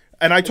 thing.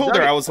 And I told her,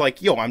 dug it. I was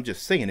like, yo, I'm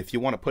just saying, if you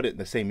want to put it in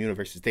the same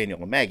universe as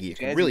Daniel and Maggie, it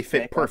can really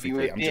fit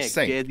perfectly. I'm just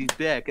saying. Daddy's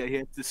back. I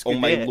have to Oh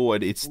my skedaddle.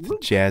 lord, it's the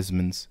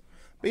Jasmines.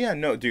 But yeah,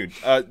 no, dude.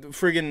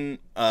 Friggin'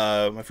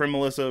 my friend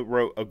Melissa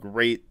wrote a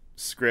great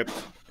script.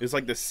 It was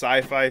like this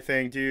sci-fi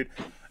thing, dude.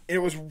 And it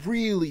was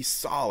really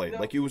solid.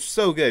 Like, it was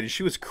so good. And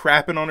she was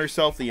crapping on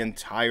herself the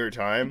entire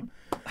time.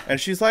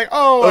 And she's like,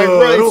 oh, I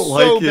read I it. don't It's so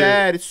like it.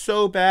 bad. It's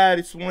so bad.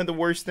 It's one of the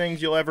worst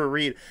things you'll ever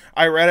read.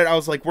 I read it. I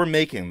was like, we're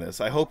making this.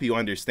 I hope you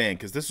understand,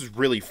 because this is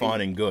really fun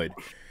and good.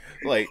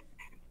 Like,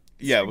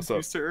 yeah, what's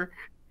up? Sir,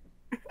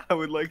 I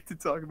would like to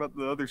talk about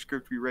the other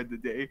script we read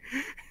today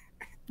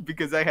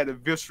because I had a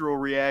visceral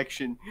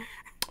reaction.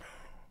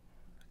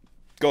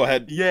 Go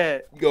ahead. Yeah,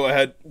 Go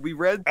ahead. we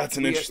read. That's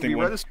an interesting we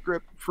one. read a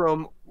script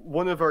from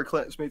one of our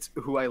classmates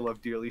who I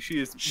love dearly. She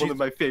is one of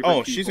my favorite. Oh,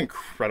 people. she's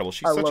incredible.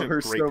 She's I such love a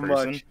her great so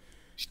person. much.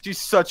 She's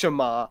such a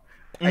ma.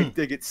 I Mm.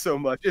 dig it so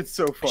much. It's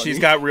so funny. She's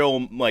got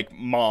real like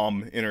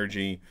mom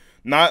energy,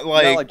 not Not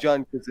like like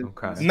John Krasinski.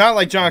 Okay. not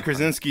like John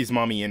Krasinski's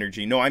mommy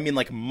energy. No, I mean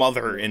like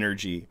mother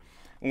energy.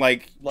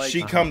 Like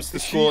she comes to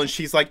school and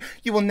she's like,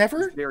 "You will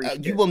never, very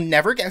you hip. will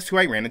never guess who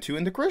I ran into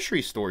in the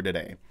grocery store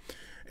today,"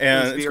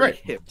 and it's very great.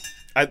 hip.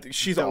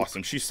 She's So-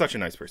 awesome. She's such a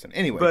nice person.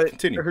 Anyway, But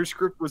continue. her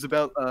script was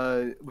about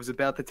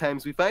the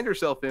times we find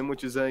ourselves in,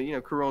 which is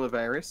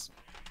coronavirus,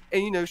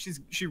 and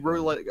she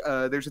wrote like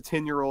there's a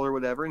 10-year-old or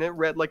whatever, and it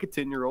read like a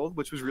 10-year-old,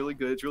 which was really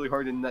good. It's really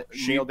hard to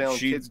nail down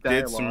She kids' did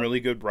dialogue. some really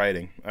good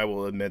writing. I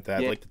will admit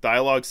that. Yeah. Like the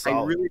dialogue's I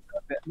solid. really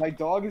thought that. My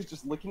dog is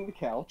just licking the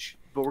couch,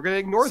 but we're gonna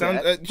ignore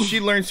that. She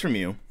learns from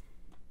you.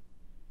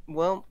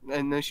 Well,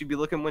 and then she'd be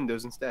looking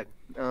windows instead.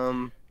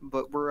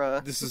 But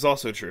we're This is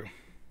also true.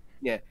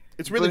 yeah.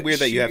 It's really But weird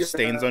that you have she,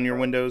 stains on your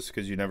windows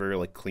because you never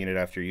like clean it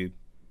after you.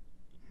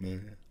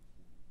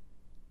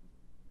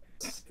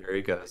 There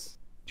he goes.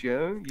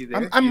 Joe, you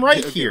there? I'm right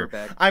Okay, we're here.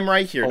 back. I'm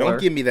right here. Holler.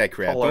 Don't give me that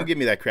crap. Holler. Don't give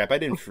me that crap. I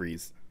didn't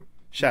freeze.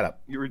 Shut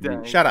up. You were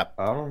dying. Shut up.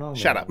 I don't know.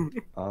 Shut up.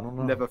 I don't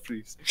know. Never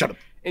freeze. Shut up.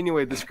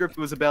 Anyway, the script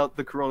was about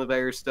the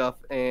coronavirus stuff,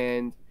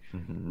 and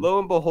Mhm. lo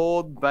and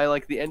behold, by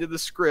like the end of the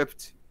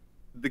script,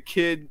 the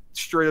kid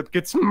straight up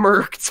gets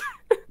murked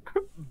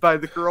by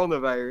the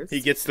coronavirus. He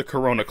gets the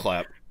corona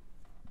clap.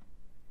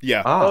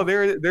 Yeah. Ah, Oh,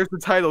 there's the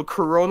title: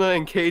 Corona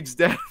and Cade's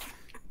death.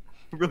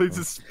 Really,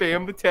 just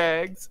spam the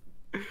tags.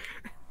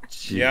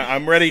 gee. Yeah,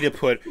 I'm ready to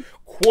put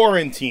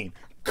quarantine,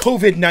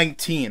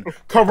 COVID-19,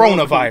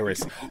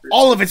 coronavirus.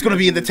 All of it's going to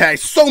be in the tag.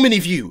 So many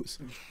views.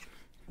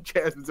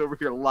 Jasmine's over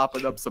here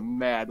lopping up some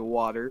mad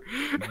water.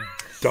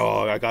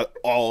 Dog, I got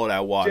all of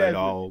that water, Jasmine.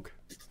 dog.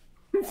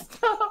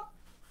 Stop,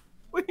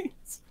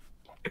 please.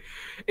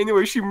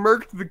 Anyway, she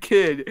murked the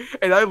kid,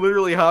 and I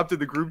literally hopped in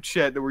the group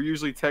chat that we're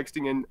usually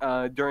texting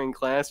in during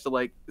class to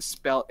like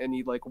spout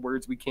any like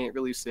words we can't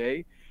really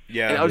say. And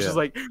I Yeah. was just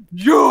like,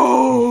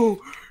 "Yo,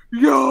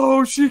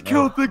 she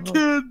killed the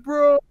kid,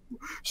 bro.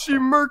 She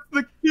murked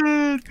the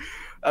kid."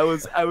 I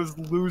was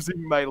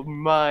losing my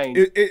mind.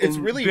 It's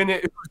And really...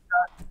 Bennett, who was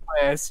not in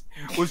class,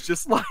 was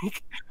just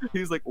like, he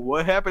was like,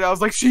 "What happened?" I was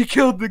like, "She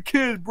killed the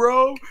kid,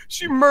 bro.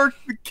 She murked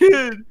the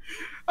kid.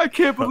 I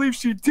can't believe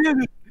she did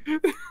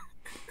it."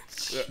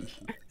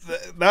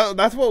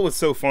 That's what was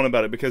so fun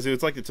about it, because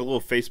it's like it's a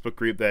little Facebook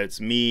group that's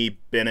me,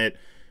 Bennett,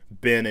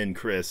 Ben, and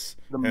Chris.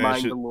 The And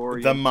it's just-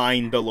 Mindalorian. The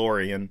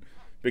Mindalorian,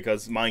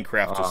 because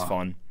Minecraft was Ah.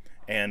 fun,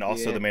 and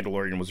also Yeah. The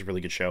Mandalorian was a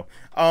really good show.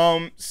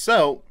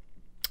 So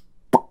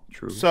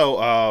True.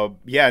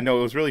 yeah, no,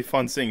 it was really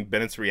fun seeing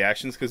Bennett's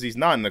reactions, because he's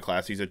not in the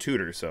class, he's a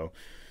tutor, so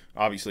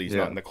obviously he's Yeah.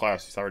 not in the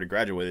class, he's already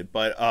graduated,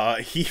 but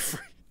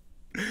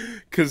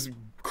because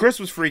Chris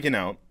was freaking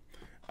out,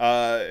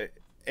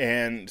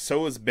 and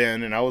so was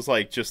Ben, and I was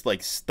like just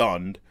like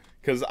stunned,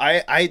 because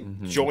I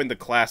joined the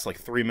class like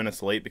 3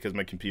 minutes late because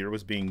my computer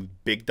was being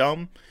big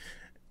dumb,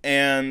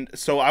 and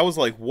so I was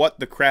like, what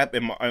the crap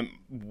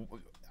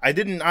I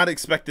did not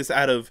expect this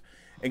out of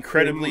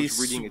incredibly was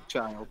reading a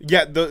child.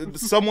 yeah, the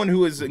someone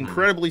who is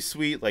incredibly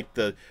sweet, like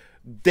the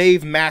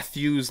Dave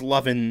Matthews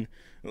loving,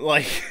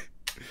 like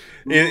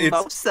it's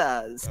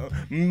Mimosas.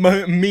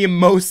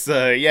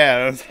 mimosa.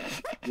 Yeah,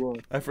 Yeah.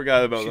 I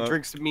forgot about She that.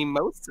 drinks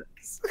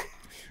mimosas.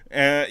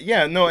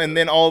 Yeah, no, and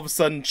then all of a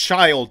sudden,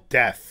 child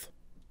death.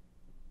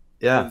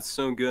 Yeah. That's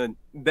so good.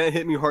 That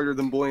hit me harder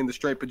than Boy in the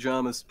Striped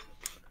Pajamas.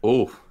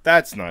 Oh,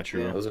 That's not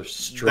true. those are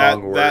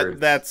strong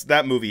words.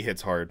 That movie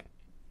hits hard.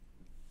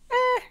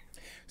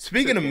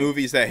 Speaking of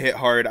movies that hit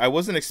hard, I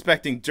wasn't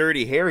expecting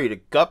Dirty Harry to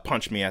gut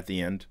punch me at the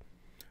end.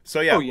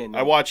 So yeah, Oh, yeah, no.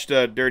 I watched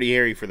Dirty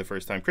Harry for the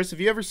first time. Chris, have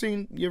you ever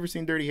seen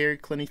Dirty Harry?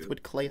 Clint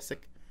Eastwood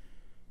classic.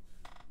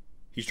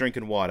 He's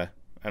drinking water.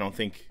 I don't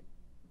think.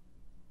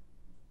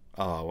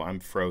 Oh, I'm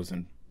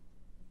frozen.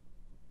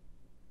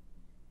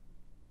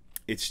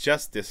 It's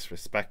just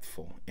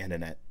disrespectful,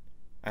 internet.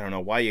 I don't know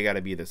why you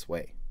gotta be this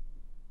way.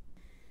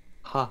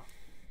 Huh.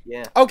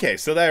 Yeah. Okay,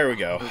 so there we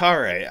go. All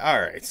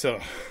right. So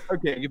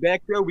Okay, you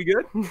back, Joe? We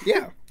good?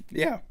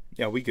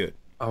 yeah, we good.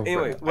 All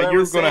Anyway, right. what I You're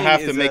was gonna saying have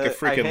to is, make a I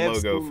freaking have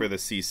logo seen- for the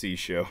CC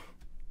show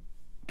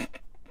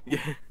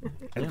Yeah.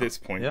 at this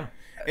point. Yeah.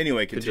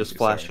 Anyway, Could continue. just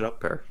flash sorry. it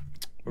up there.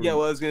 Yeah,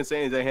 what I was gonna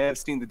say is I have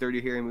seen the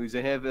Dirty Harry movies.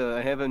 I have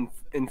an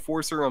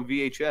Enforcer on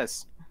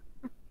VHS.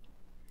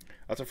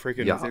 That's a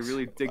freaking. Yeah. I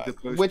really dig the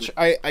poster. Which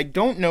I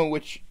don't know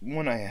which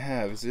one I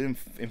have. Is it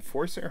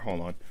Enforcer?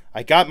 Hold on.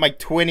 I got my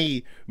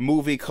 20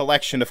 movie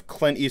collection of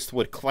Clint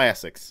Eastwood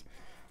classics.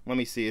 Let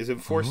me see. Is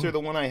Enforcer the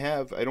one I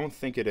have? I don't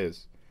think it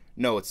is.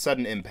 No, it's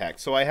Sudden Impact.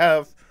 So I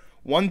have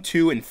 1,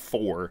 2, and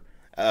 4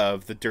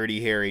 of the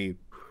Dirty Harry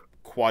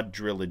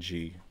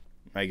quadrilogy,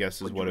 I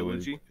guess is what it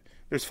was. Quadrilogy?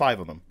 There's 5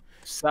 of them.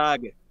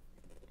 Saga.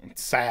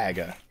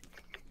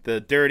 The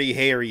Dirty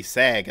Harry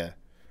saga.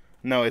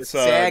 No, it's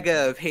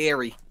Saga of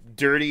Harry.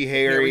 Dirty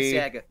Harry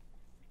Harry.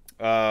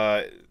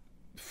 Saga.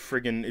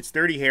 Friggin' it's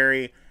Dirty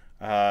Harry,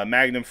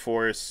 Magnum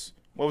Force.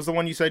 What was the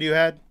one you said you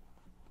had?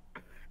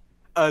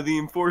 The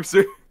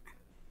Enforcer.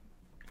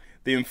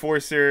 The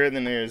Enforcer. And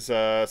then there's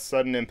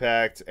Sudden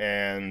Impact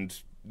and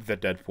the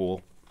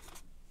Deadpool.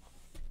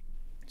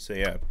 So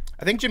yeah,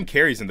 I think Jim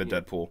Carrey's in the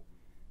Deadpool.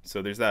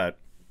 So there's that.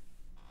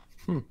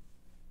 But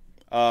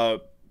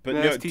No,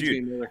 no, that's TJ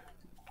dude. Miller.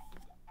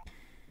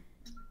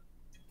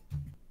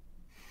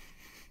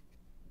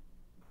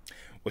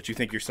 What, you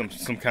think you're some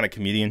kind of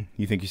comedian?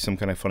 You think you're some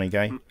kind of funny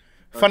guy?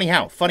 Funny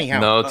how? Funny how?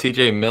 No,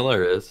 TJ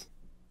Miller is.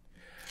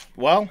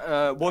 Well,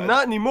 Well,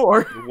 not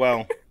anymore.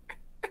 well,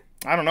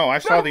 I don't know. I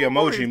saw the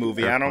Emoji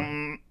movie. I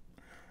don't.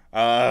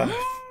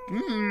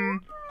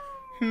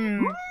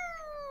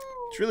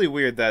 It's really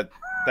weird that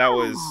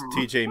was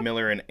T.J.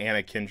 Miller and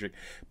Anna Kendrick.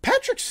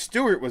 Patrick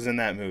Stewart was in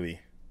that movie.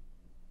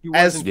 He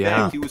As- wasn't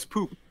Yeah. fat, he was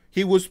poop.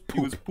 He was He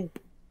was poop.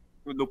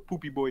 poop. The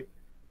poopy boy.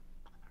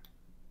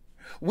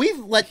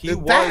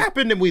 that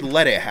happened, and we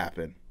let it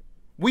happen.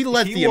 We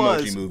let the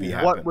Emoji Movie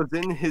happen. What was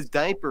in his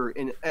diaper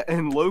in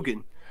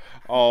Logan?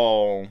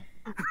 Oh,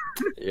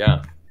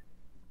 Yeah.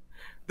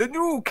 The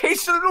new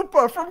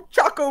quesalupa from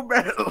Taco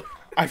Bell.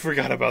 I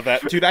forgot about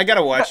that, dude. I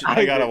gotta watch.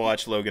 I gotta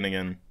watch Logan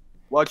again.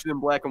 Watch it in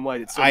black and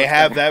white. It's so I much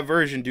have better. that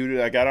version,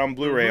 dude. I got it on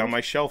Blu-ray on my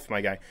shelf,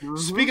 my guy.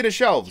 Speaking of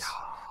shelves,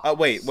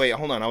 wait,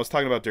 hold on. I was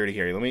talking about Dirty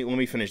Harry. Let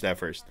me finish that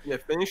first. Yeah,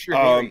 finish your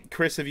Harry.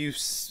 Chris, have you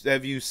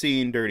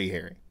seen Dirty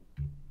Harry?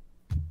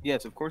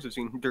 Yes, of course I've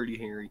seen Dirty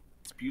Harry.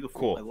 It's beautiful.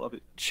 Cool. I love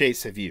it.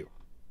 Chase, have you?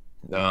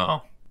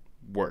 No.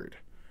 Word.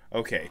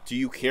 Okay. Do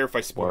you care if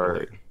I spoil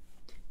it?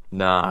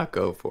 Nah,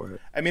 go for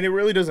it. I mean, it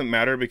really doesn't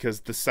matter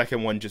because the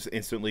second one just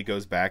instantly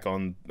goes back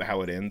on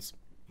how it ends.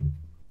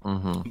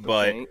 Mm-hmm.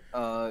 But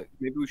okay.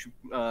 Maybe we should,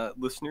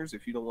 listeners,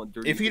 if you don't want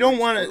Dirty, if you don't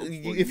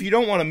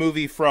want a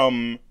movie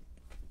from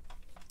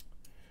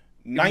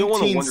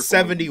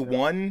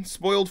 1971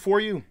 spoiled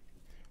for you,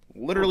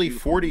 literally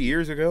 40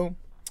 years ago,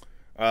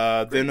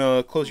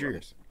 then close your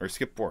ears or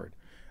skip forward.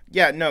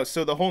 Yeah, no.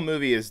 So the whole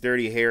movie is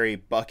Dirty Harry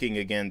bucking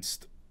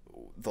against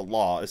the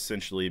law,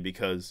 essentially,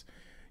 because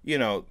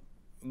the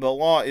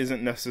law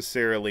isn't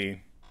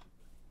necessarily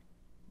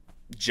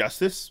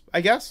justice,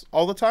 I guess,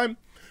 all the time.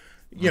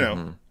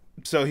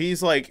 So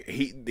he's like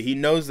he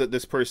knows that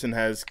this person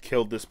has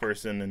killed this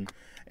person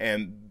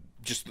and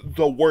just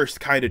the worst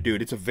kind of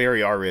dude. It's a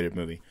very R-rated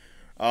movie.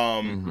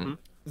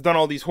 He's done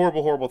all these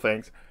horrible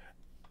things,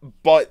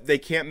 but they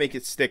can't make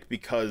it stick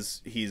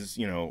because he's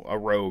a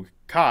rogue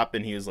cop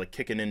and he was like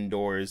kicking in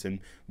doors and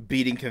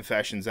beating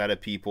confessions out of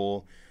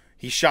people.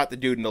 He shot the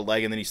dude in the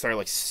leg and then he started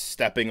like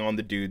stepping on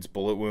the dude's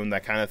bullet wound,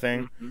 that kind of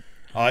thing.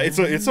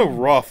 It's a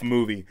rough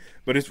movie,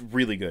 but it's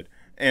really good.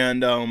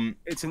 And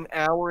it's an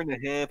hour and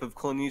a half of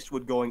Clint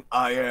Eastwood going,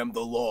 "I am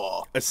the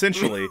law."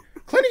 Essentially,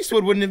 Clint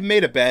Eastwood wouldn't have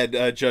made a bad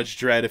Judge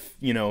Dredd if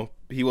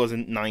he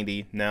wasn't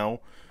 90 now.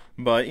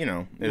 But it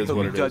is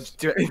what it is.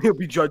 He'll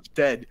be Judge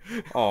Dead.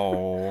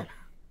 Oh.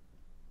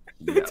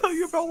 Did I tell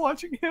you about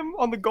watching him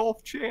on the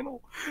Golf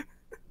Channel?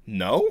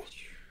 No.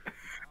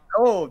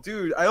 Oh,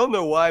 dude, I don't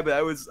know why, but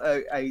I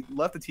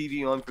left the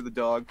TV on for the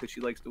dog because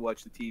she likes to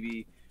watch the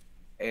TV,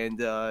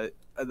 and I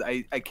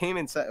came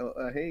inside.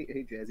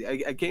 Hey,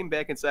 Jazzy, I came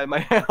back inside my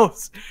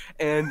house,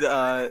 and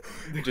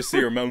just see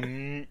your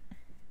mom.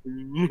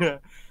 Yeah,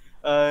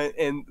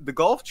 and the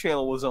Golf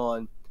Channel was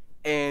on,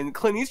 and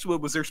Clint Eastwood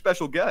was their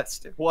special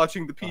guest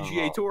watching the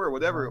PGA Tour or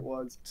whatever it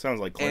was. Sounds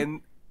like Clint.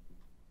 And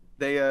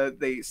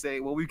they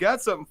say, "Well, we've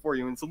got something for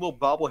you," and it's a little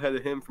bobblehead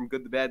of him from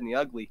Good, the Bad, and the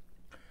Ugly.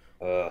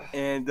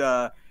 And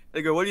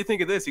they go, "What do you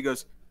think of this?" He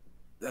goes,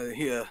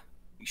 "He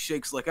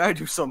shakes like I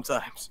do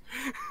sometimes."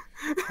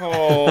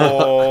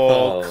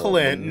 Oh,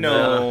 Clint,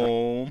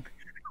 no.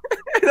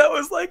 And I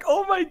was like,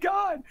 "Oh my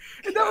god!"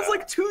 And that was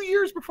like 2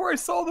 years before I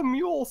saw The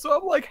Mule. So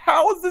I'm like,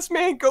 "How does this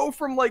man go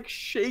from like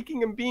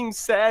shaking and being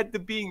sad to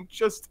being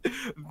just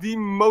the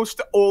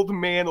most old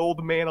man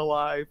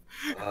alive?"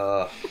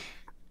 I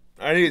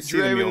need to see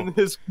The Mule. Driving in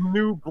his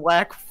new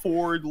black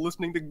Ford,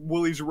 listening to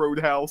Willie's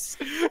Roadhouse.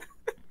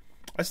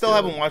 I still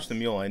haven't watched The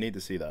Mule. I need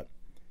to see that.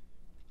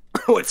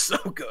 Oh, it's so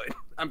good.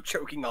 I'm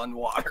choking on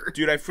water.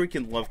 Dude, I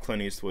freaking love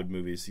Clint Eastwood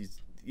movies.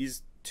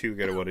 He's too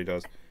good at what he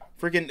does.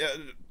 Freaking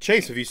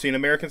Chase, have you seen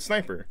American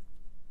Sniper?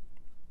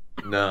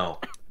 No.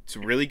 It's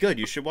really good.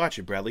 You should watch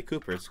it. Bradley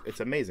Cooper. It's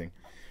amazing.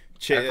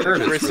 I've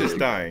heard Chris it's is really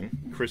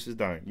dying. Chris is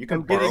dying. You can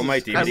I'm borrow getting- my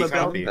I'm DVD about-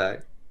 copy.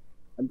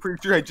 I'm pretty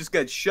sure I just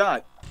got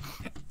shot.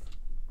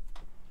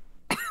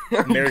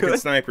 American Good.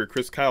 Sniper.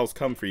 Chris Kyle's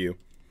come for you.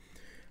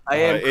 I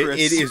am Chris.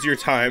 It is your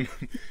time,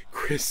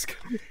 Chris.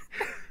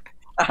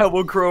 I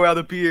will grow out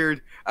a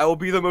beard. I will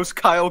be the most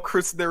Kyle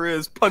Chris there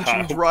is, punching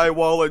Kyle.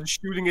 drywall and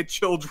shooting at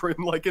children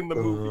like in the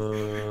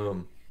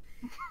movie.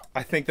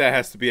 I think that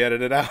has to be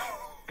edited out.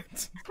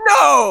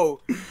 No!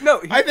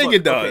 I think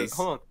it does. Okay,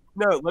 hold on.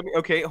 No,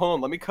 hold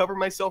on. Let me cover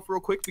myself real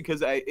quick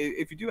because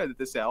if you do edit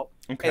this out,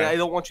 Okay. and I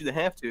don't want you to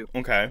have to,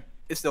 Okay.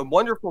 it's a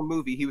wonderful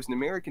movie. He was an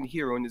American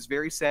hero, and it's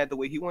very sad the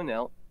way he went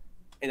out,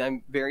 and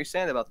I'm very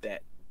sad about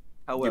that.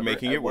 However,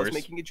 making it I was worse.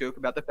 making a joke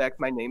about the fact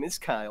my name is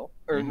Kyle,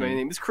 or Mhm. my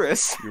name is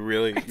Chris. You're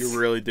really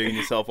digging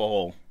yourself a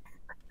hole.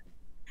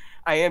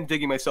 I am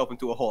digging myself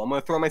into a hole. I'm going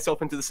to throw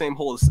myself into the same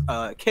hole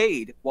as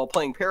Cade while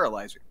playing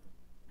Paralyzer.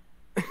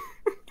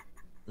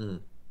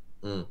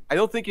 I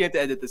don't think you have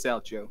to edit this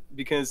out, Joe,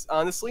 because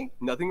honestly,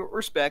 nothing but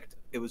respect.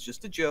 It was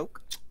just a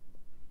joke.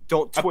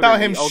 Don't Twitter About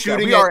me. him Okay,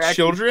 shooting we are at actually-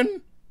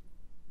 children?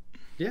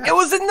 Yeah. It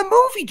was in the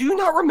movie. Do you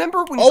not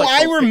remember when? he's Oh, like,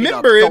 I "Don't pick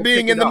remember up, it don't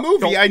being pick in the up,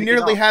 movie. don't I pick it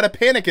nearly up." had a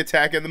panic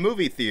attack in the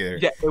movie theater.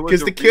 Yeah, it was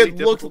Because a the really kid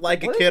looked difficult-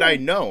 like a kid I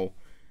know.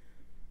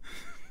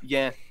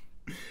 Yeah.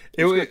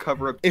 It was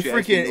cover up. It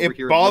Jasmine freaking over it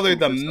here bothered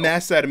the looking for herself.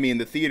 mess out of me in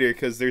the theater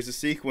because there's a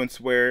sequence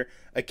where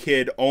a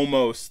kid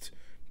almost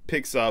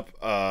picks up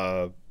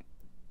what,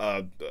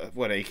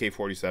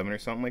 AK-47 or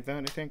something like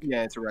that, I think.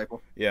 Yeah, it's a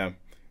rifle. Yeah.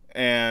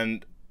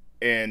 And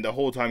the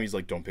whole time he's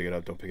like, don't pick it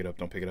up, don't pick it up,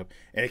 don't pick it up.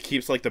 And it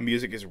keeps like the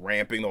music is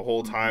ramping the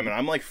whole time and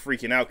I'm like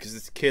freaking out because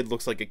this kid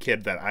looks like a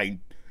kid that I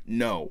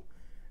know.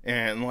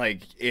 and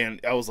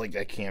I was like,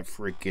 I can't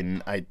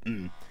freaking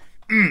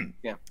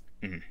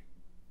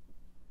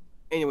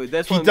Anyway,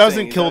 that's He what I'm doesn't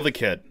saying, kill is the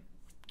kid.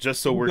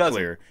 Just so He we're doesn't.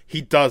 clear,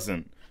 he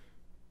doesn't.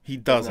 He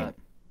Does doesn't. not.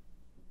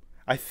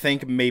 I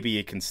think maybe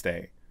it can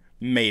stay.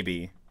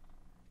 Maybe.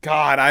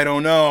 God, I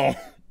don't know.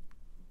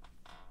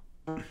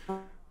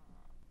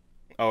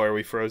 Oh, are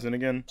we frozen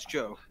again? It's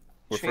Joe.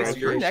 We're Chase, frozen.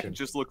 your neck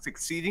just looks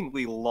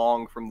exceedingly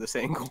long from this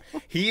angle.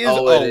 He is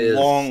Oh, it a is.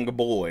 long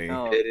boy.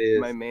 Oh, It is.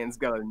 My man's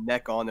got a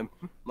neck on him,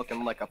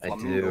 looking like a I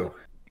flamingo. do.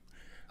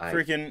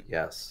 Freaking.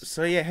 Yes.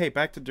 So yeah, hey,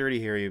 back to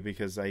Dirty Harry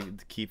because I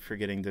keep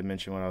forgetting to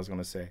mention what I was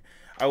gonna say.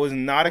 I was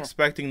not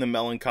expecting the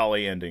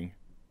melancholy ending.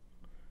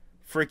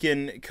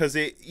 Freaking, because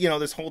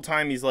this whole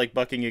time he's like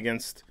bucking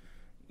against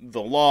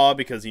the law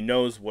because he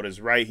knows what is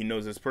right. He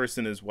knows this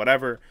person is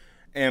whatever,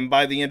 and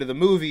by the end of the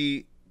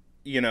movie,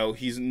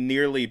 he's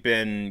nearly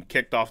been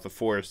kicked off the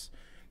force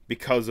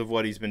because of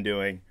what he's been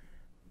doing,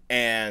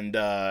 and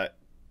the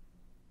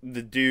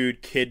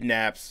dude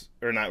kidnaps,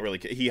 or not really,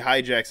 he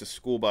hijacks a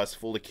school bus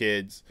full of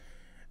kids,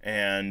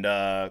 and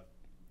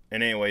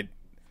anyway,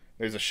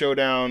 there's a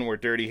showdown where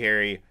Dirty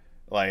Harry,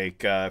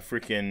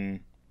 freaking,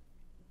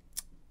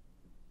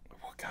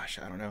 oh gosh,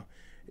 I don't know,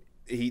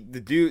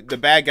 the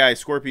bad guy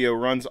Scorpio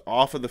runs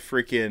off of the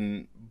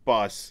freaking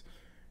bus,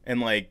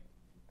 and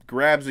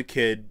grabs a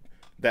kid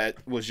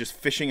that was just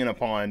fishing in a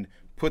pond,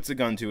 puts a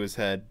gun to his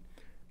head,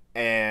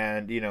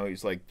 and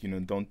he's like,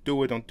 don't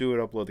do it,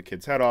 I'll blow the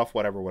kid's head off,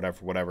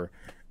 whatever.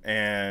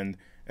 And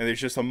there's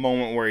just a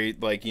moment where he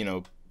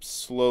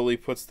slowly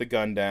puts the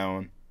gun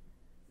down,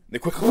 they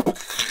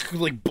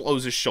quickly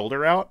blows his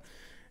shoulder out.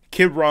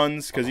 Kid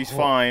runs because he's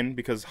fine,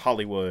 because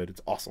Hollywood,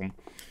 it's awesome.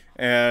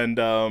 And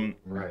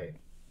Right.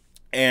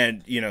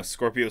 and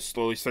Scorpio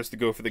slowly starts to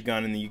go for the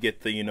gun, and then you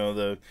get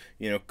the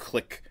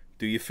click,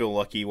 do you feel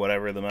lucky,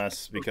 whatever the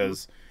mess,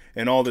 because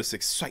in all this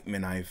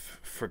excitement I've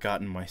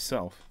forgotten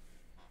myself.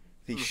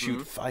 They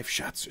shoot 5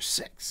 shots or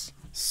 6.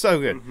 So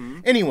good.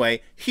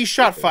 Anyway, he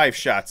shot 5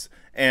 shots,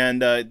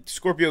 and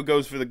Scorpio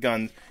goes for the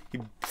gun. He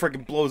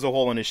freaking blows a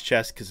hole in his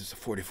chest because it's a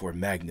 44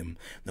 Magnum,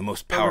 the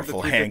most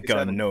powerful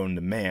handgun known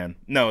to man.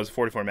 No, it's a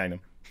 44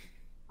 Magnum.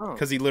 Oh.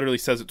 Because he literally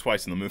says it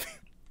twice in the movie.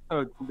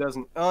 Oh, it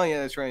doesn't. Oh,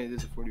 yeah, that's right. It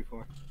is a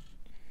 44.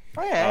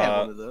 Oh, yeah, I have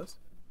one of those.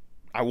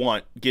 I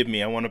want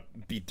to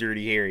be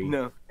Dirty Harry.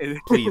 No.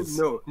 Please.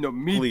 No,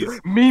 me.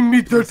 Please.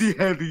 Me, Dirty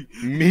Harry.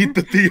 Meet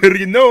the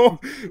theory. No.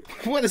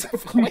 What is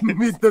that?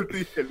 Me,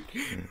 Dirty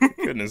Harry.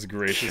 Goodness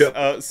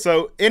gracious.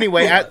 So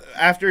anyway,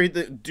 after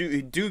the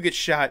dude gets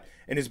shot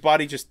and his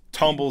body just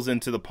tumbles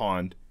into the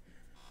pond,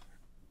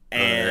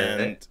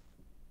 and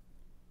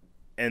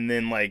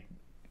then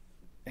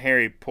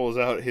Harry pulls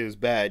out his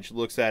badge,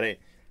 looks at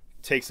it,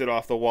 takes it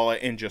off the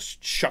wallet, and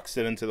just chucks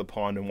it into the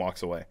pond and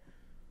walks away.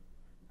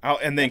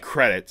 And then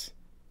credits.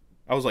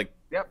 I was like,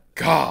 Yep.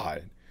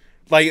 God,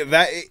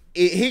 that.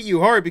 It hit you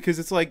hard because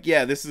it's like,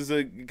 yeah, this is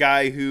a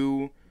guy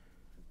who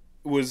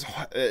was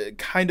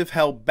kind of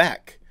held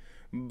back,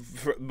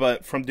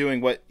 but from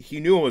doing what he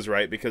knew was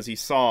right because he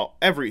saw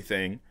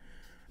everything,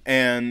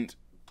 and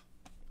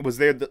was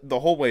there the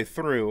whole way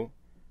through,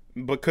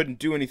 but couldn't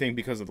do anything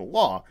because of the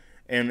law,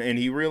 and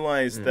he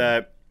realized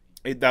that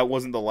that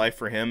wasn't the life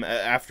for him.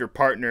 After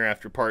partner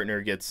after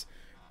partner gets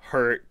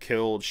hurt,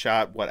 killed,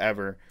 shot,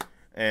 whatever.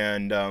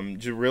 And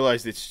just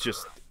realized it's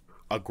just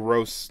a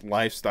gross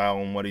lifestyle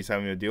and what he's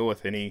having to deal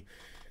with, and he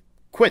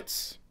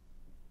quits.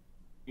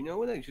 You know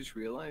what I just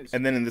realized?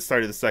 And then in the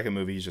start of the second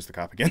movie, he's just a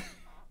cop again.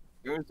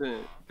 There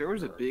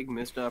was a big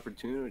missed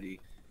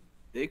opportunity.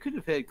 They could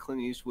have had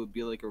Clint Eastwood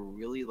be like a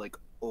really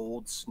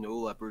old snow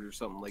leopard or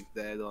something like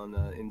that on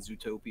in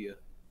Zootopia.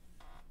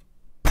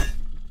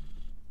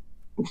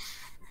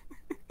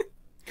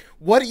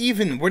 Where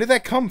did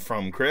that come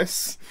from,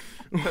 Chris?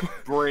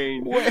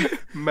 Brain. What?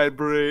 My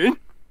brain.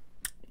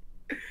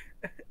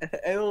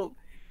 I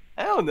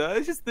don't know. I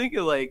was just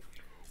thinking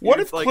What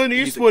if Clint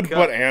he's a Eastwood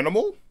cop. but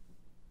animal?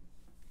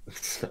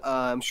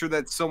 I'm sure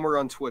that's somewhere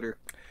on Twitter.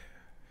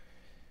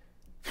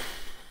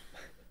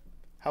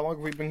 How long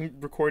have we been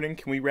recording?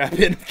 Can we wrap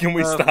it? Can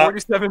we stop?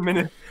 47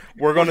 minutes.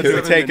 We're going to do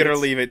 47 take it or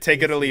minutes. leave it.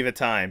 Take it or leave it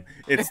time.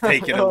 It's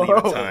take it or leave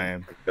it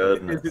time.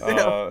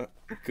 Goodness.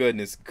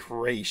 Goodness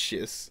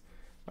gracious.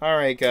 All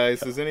right,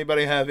 guys. Does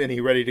anybody have any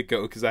ready to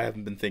go? Because I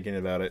haven't been thinking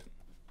about it.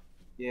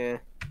 Yeah.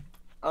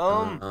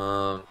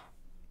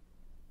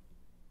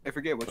 I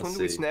forget which one do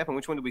we see. snap and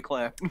which one do we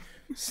clap.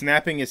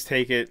 Snapping is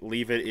take it,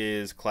 leave it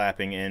is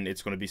clapping, and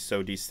it's going to be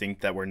so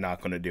distinct that we're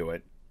not going to do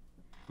it.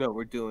 No,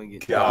 we're doing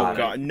it. God. Oh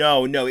God,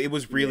 no! It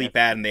was really Yeah.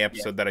 bad in the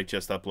episode that I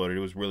just uploaded. It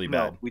was really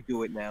bad. No, we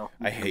do it now.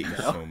 I hate you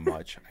so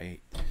much.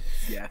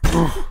 Yeah.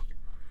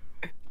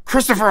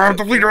 Christopher, I'm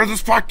the leader of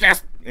this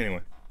podcast. Anyway,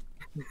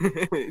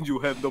 You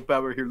have no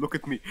power here. Look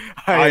at me.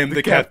 I am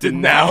the captain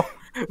now.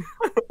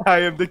 I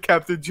am the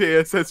captain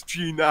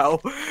JSSG now.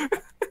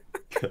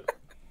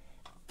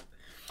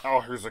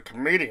 Oh, he's a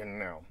comedian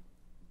now.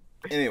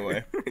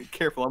 Anyway,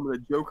 Careful, I'm gonna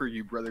Joker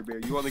you, brother bear.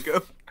 You want to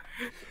go?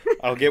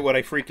 I'll get what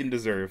I freaking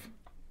deserve.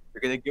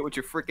 You're gonna get what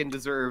you freaking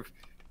deserve.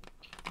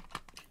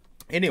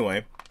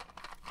 Anyway,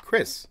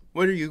 Chris,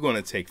 what are you going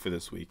to take for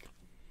this week?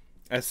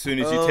 As soon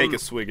as you take a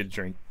swig of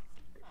drink.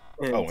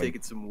 And Oh,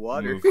 taking some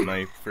water. Moved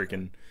my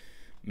freaking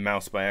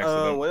mouse by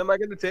accident. What am I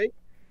gonna take?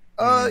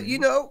 You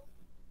know,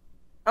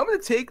 I'm gonna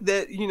take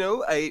that. You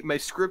know, my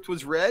script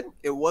was read.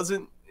 It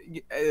wasn't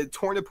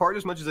torn apart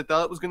as much as I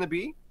thought it was gonna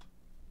be,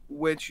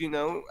 which you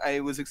know I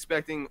was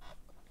expecting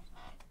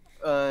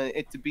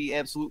it to be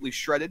absolutely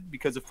shredded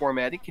because of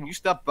formatting. Can you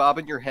stop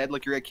bobbing your head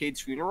like you're at Cade's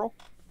funeral?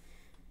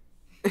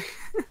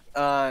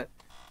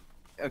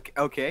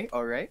 Okay,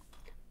 all right.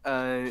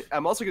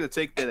 I'm also gonna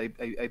take that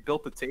I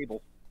built the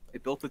table. I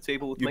built the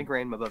table with my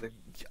grandmother.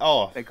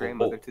 Oh, My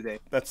grandmother today.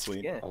 that's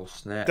sweet. Yeah. Oh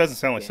snap! Doesn't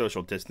sound like Yeah.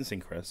 social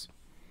distancing, Chris.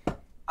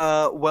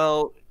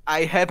 Well,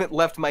 I haven't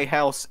left my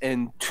house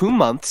in 2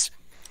 months,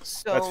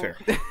 so That's fair.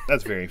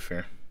 That's very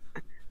fair.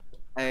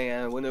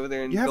 I went over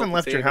there and You built haven't the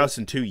left your table. house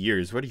in 2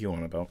 years. What are you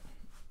on about?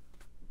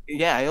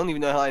 Yeah, I don't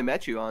even know how I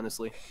met you,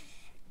 honestly.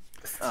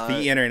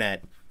 The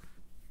internet.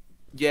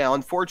 Yeah,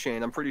 on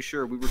 4chan, I'm pretty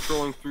sure we were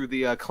trolling through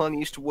the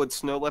Clint Eastwood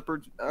Snow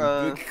Leopard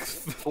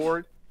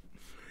board.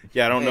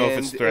 Yeah, I don't know if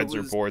it's and it threads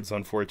or was- boards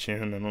on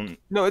 4chan. I don't.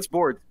 No, it's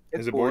board.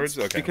 It's Is it boards?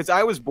 Okay. Because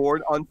I was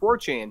bored on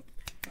 4chan.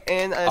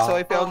 And so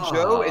I found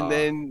Joe, and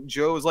then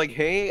Joe was like,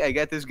 hey, I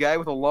got this guy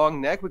with a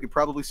long neck. We could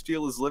probably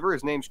steal his liver.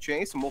 His name's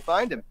Chase, and we'll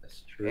find him.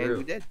 That's And we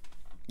true. did.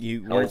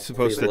 You Oh, weren't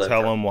supposed to leave it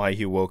tell left. him why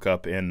he woke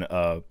up in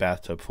a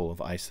bathtub full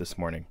of ice this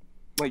morning.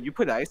 Wait, you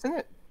put ice in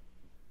it?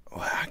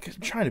 Well, I'm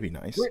trying to be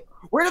nice.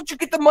 Where did you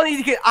get the money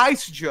to get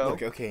ice, Joe?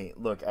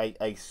 Look,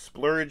 I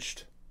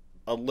splurged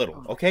a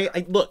little. Okay,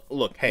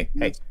 look, hey,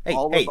 Used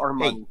all of our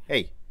money.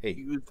 hey.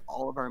 You used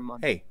all of our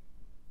money. Hey,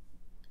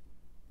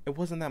 it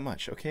wasn't that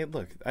much. Okay,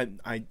 look,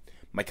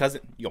 my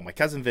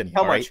cousin Vinny.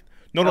 How all right? much?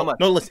 No, How much?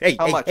 listen. Hey,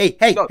 How hey, much? hey,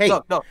 hey, no, hey.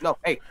 No.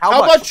 Hey, How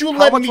much? about you How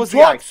let much me was the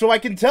talk ice? so I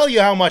can tell you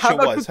how much How it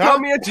about was? you Huh? tell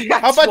me what the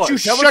How ice about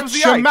was? you How much was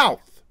shut the your ice? mouth?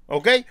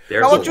 Okay.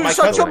 There's How a about you lot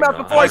shut your going mouth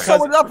on. before I My sew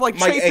cousin- it up like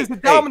Chase is the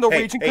domino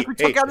region because we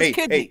took out his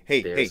kidney?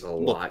 There's a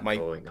lot look,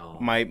 going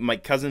on. my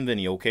cousin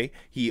Vinny, okay?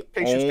 He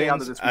Chase should stay out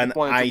of owns this. We an just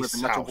wanted to live ice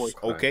in Metro house,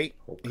 Boy. okay?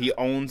 He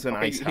owns an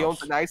Okay, ice he house.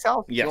 owns a nice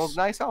house? Yes. He owns a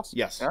nice house?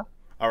 Yes. Yeah?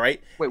 All right.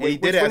 Wait, And he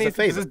which did it Vinny as a is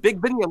this? Is favor. this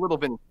Big Vinny or Little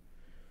Vinny?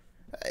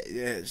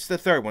 It's the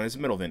third one. It's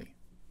middle Vinny.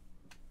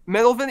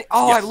 Middle Vinny?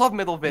 Oh, Yes. I love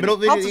Middle Vinny. Middle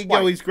How's Vinny. his Yo,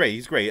 wife? he's great.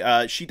 He's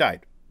great. She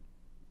died.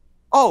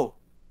 Oh,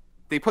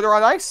 they put her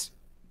on ice?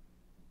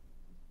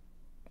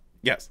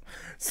 Yes.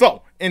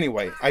 So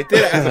anyway, I did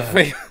it as a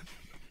favor.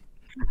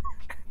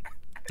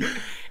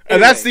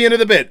 And that's the end of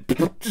the bit.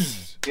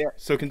 Yeah.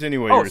 So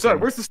continue what you Oh, were sorry.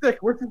 saying. Where's the stick?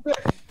 Where's the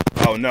stick?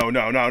 Oh no.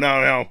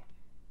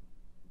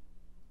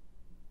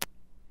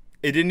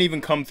 It didn't even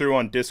come through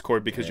on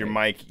Discord because your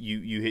mic,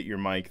 you hit your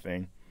mic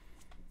thing.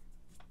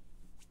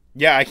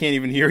 Yeah, I can't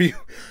even hear you.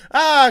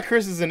 Ah,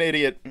 Chris is an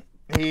idiot.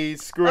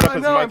 He's screwing up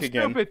his no, mic I'm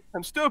again. stupid.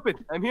 I'm stupid.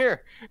 I'm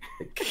here.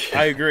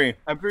 I agree.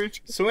 I'm pretty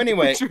sure. So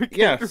anyway, sure it came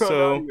yeah, through on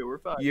so audio. We're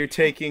fine. you're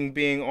taking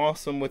being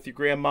awesome with your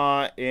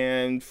grandma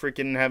and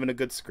freaking having a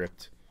good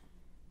script.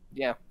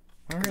 Yeah,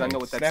 All I know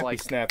what that's snappy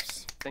like.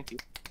 snaps. thank you.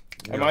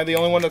 Am I the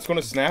only one that's going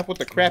to snap with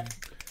the crap?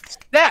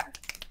 Snap!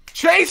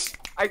 Chase!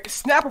 I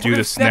snap. Do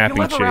the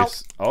snapping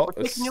chase. Oh,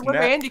 We're a taking your liver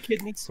snap. and your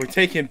kidneys. We're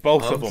taking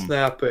both of I'm them.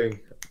 snapping.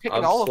 Taking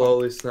I'm all of them.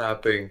 slowly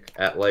snapping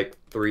at like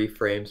 3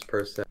 frames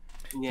per second.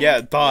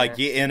 Yeah, dog,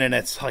 your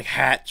internet's like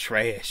hot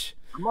trash.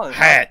 Come on,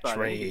 hat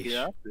everybody, trash.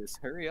 Get off this.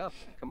 Hurry up.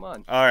 Come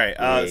on. All right,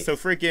 Wait. so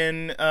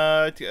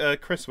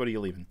freaking Chris, what are you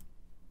leaving?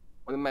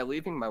 When am I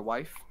leaving? My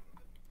wife.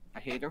 I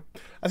hate her.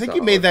 I think So,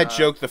 you made that uh,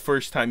 joke the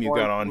first time you Or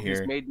got on who's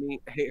here. made me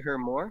hate her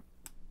more.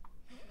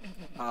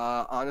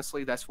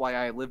 Honestly, that's why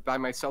I live by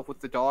myself with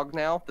the dog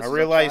now. This I is our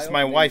realized child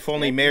my named wife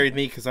only Stanky. married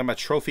me because I'm a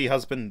trophy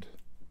husband.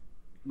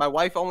 My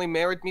wife only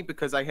married me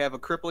because I have a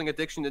crippling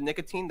addiction to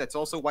nicotine. That's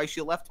also why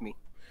she left me.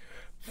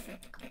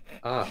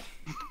 Ah,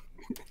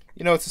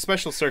 You know, it's a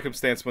special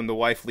circumstance when the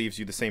wife leaves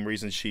you the same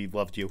reason she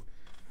loved you.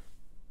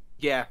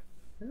 Yeah,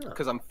 yeah.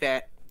 because I'm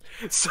fat.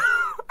 So,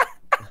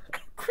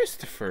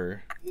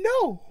 Christopher,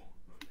 no.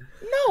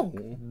 No.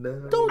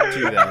 Don't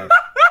do that.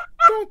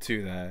 Don't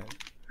do that.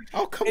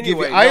 I'll come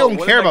Anyway, give you. I no, don't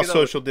what care am I about gonna-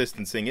 social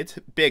distancing. It's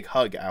big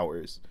hug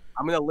hours.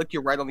 I'm gonna lick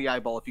you right on the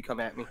eyeball if you come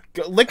at me.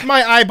 Lick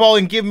my eyeball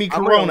and give me I'm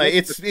gonna corona. lick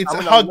It's I'm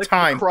gonna hug lick the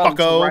time, crumbs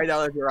bucko. Right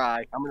out of your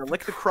eye. I'm gonna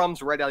lick the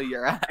crumbs right out of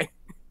your eye.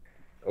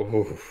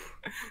 Oh.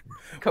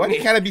 Come Why do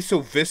you here. gotta be so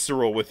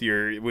visceral with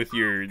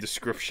your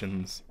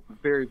descriptions?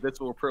 Very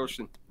visceral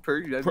person.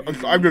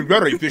 I'm a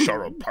very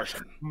visceral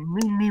person.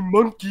 Me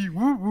monkey.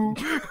 Woo woo.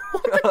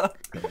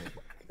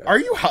 Are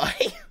you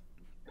high?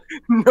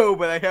 No,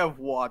 but I have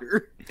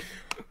water.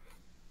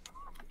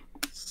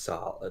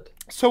 Solid.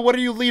 So what are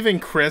you leaving,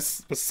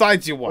 Chris?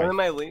 Besides your When wife? am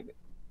I leaving?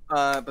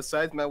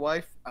 Besides my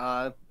wife,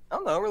 I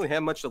don't know. I don't really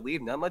have much to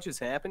leave. Not much has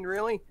happened,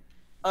 really.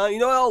 You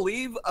know what I'll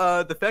leave?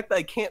 The fact that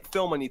I can't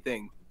film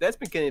anything. That's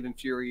been kind of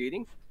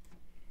infuriating.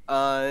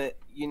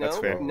 You That's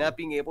know, fair. not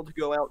being able to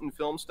go out and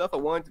film stuff. I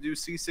wanted to do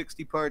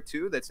C60 Part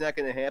 2. That's not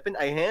going to happen.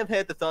 I have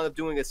had the thought of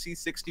doing a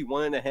C60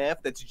 1.5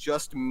 that's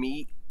just me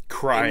in my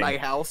Crying.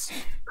 house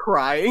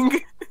crying,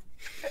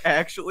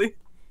 actually.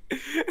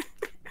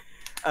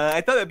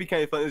 I thought that'd be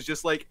kind of fun. It's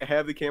just like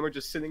have the camera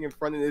just sitting in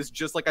front, and it's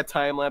just like a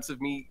time lapse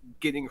of me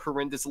getting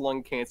horrendous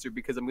lung cancer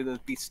because I'm gonna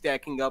be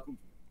stacking up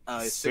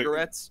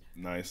cigarettes.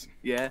 Nice.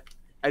 Yeah,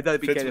 I thought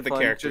it'd be Fits kind with of the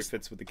fun. character. Just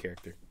Fits with the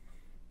character.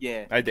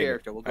 yeah, I dig it.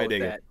 character. We'll go I with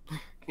dig that. it.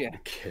 Yeah,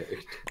 Character.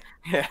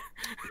 yeah.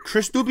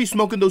 Chris do be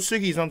smoking those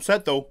ciggies on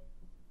set though.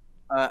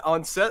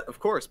 On set, of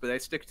course, but I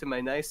stick to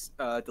my nice,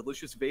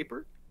 delicious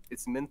vapor.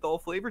 It's menthol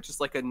flavor, just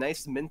like a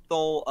nice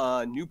menthol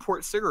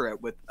Newport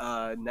cigarette with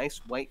a nice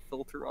white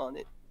filter on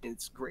it.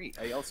 It's great.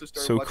 I also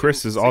started. So watching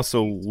Chris is 60s.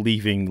 also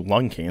leaving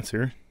lung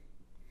cancer.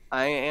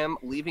 I am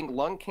leaving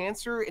lung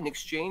cancer in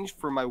exchange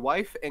for my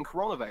wife and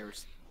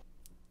coronavirus.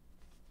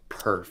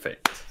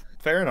 Perfect.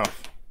 Fair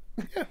enough.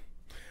 Yeah.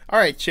 All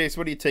right, Chase.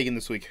 What are you taking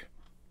this week?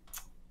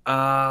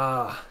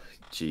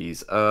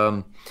 Jeez.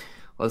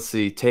 Let's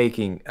see.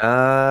 Taking.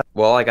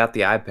 Well, I got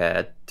the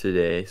iPad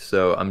today,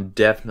 so I'm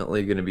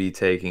definitely going to be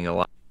taking a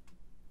lot,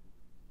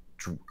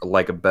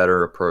 like a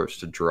better approach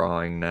to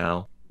drawing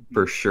now,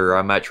 for sure.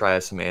 I might try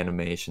some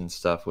animation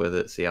stuff with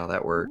it, see how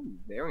that works. Ooh,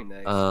 very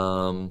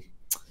nice.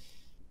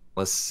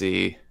 Let's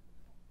see.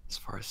 As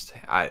far as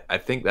I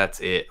think that's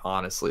it.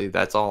 Honestly,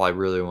 that's all I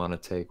really want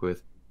to take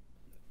with.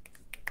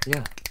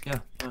 Yeah.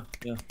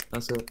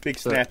 That's it. Big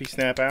That's it. snappy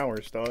snap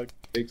hours, dog.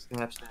 Big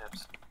snaps. Big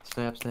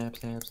Okay.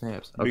 snappy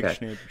snap.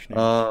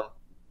 Your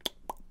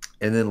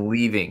And then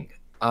leaving.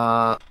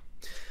 wife.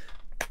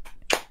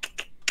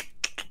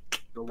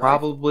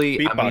 Probably. I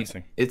mean,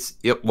 Beatboxing. it's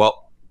yep.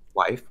 Well,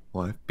 wife.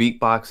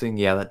 Beatboxing.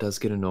 Yeah, that does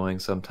get annoying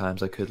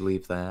sometimes. I could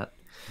leave that.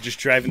 Just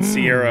driving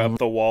Sierra up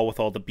the wall with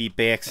all the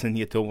beatbacks and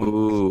you doing.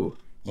 Ooh.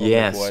 Oh my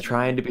Yes, God.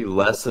 trying to be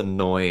less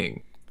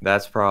annoying.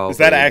 That's probably. Is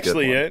that a good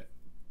actually one. it?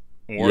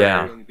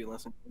 Yeah. Going to be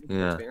less than-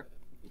 Yeah. That's fair.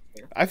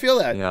 I feel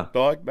that, Yeah.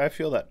 dog. I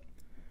feel that.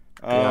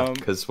 Yeah,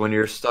 because when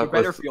you're stuck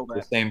better with feel the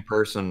that. same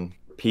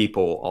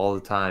people all the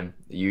time,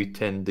 you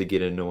tend to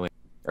get annoying,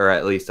 or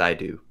at least I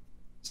do.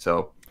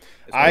 So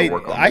That's I why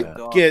work on I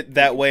that. get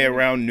that way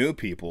around new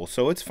people,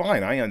 so it's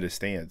fine. I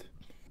understand.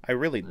 I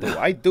really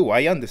do.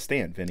 I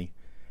understand, Vinny.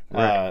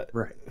 right.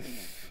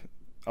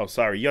 Oh,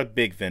 sorry. You're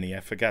big, Vinny. I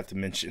forgot to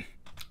mention.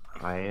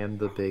 I am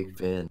the big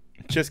Vin.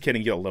 Just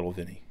kidding. You're little,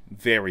 Vinny.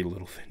 Very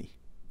little, Vinny.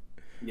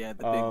 Yeah,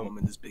 the big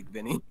woman is Big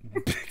Vinny.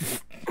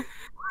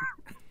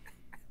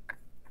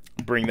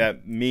 Bring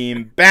that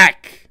meme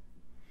back.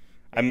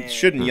 I Yeah.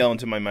 shouldn't yell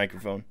into my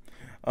microphone.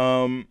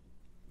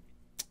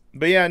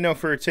 But yeah, no,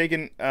 for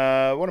taking,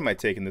 what am I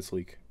taking this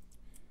week?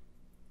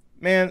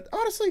 Man,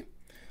 honestly,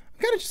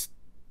 I'm kind of just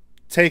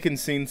taking,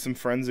 seeing some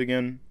friends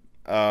again.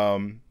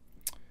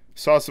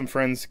 Saw some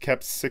friends,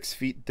 kept 6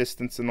 feet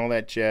distance and all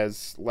that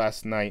jazz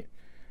last night.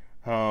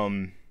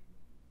 I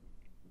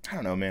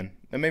don't know, man.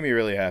 That made me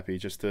really happy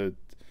just to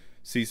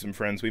see some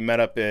friends. We met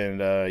up in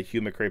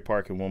Hugh McRae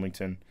Park in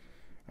Wilmington,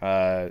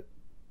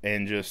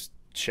 and just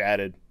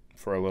chatted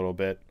for a little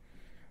bit.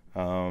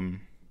 And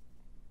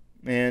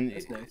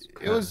That's nice.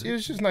 it was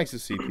just nice to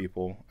see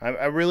people. I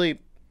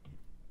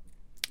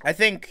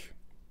think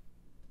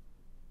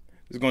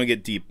this is going to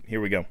get deep.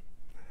 Here we go.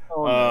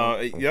 Oh, no.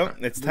 Yep,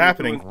 it's You're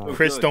happening. doing so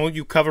Chris, good. don't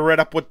you cover it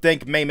up with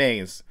dank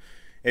maymays.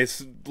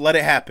 It's let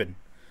it happen.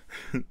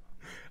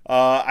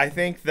 I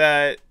think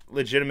that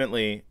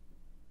legitimately,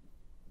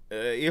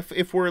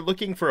 if we're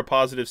looking for a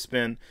positive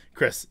spin,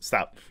 Chris,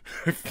 stop.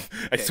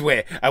 I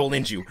swear, I will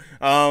end you.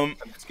 I'm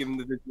just giving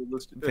the visual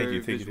list. Thank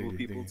you, visual thank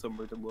people you.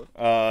 somewhere to look.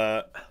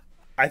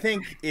 I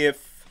think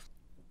if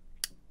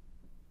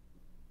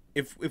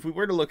we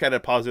were to look at a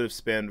positive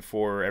spin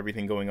for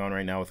everything going on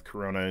right now with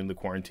Corona and the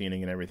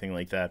quarantining and everything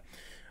like that,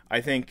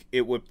 I think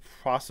it would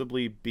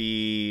possibly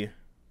be,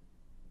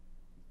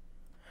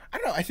 I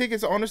don't know, I think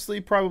it's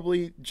honestly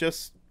probably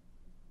just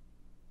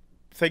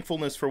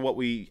thankfulness for what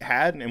we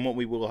had and what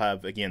we will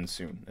have again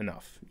soon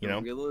enough, you know?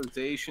 The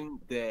realization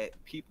that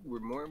people were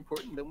more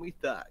important than we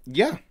thought.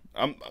 Yeah.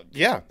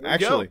 Yeah, we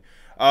actually.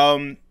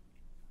 I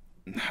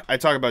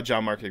talk about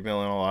John Mark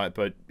McMillan a lot,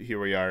 but here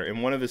we are.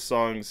 In one of his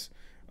songs,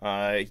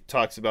 he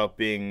talks about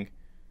being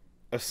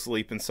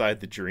asleep inside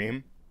the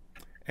dream.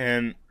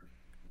 And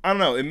I don't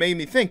know, it made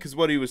me think, because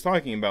what he was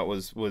talking about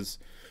was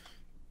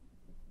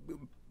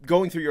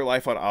going through your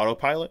life on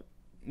autopilot.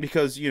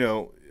 Because, you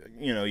go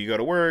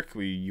to work,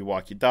 you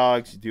walk your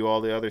dogs, you do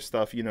all the other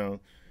stuff,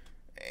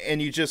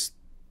 and you just...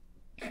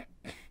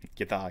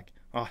 Your dog.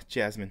 Oh,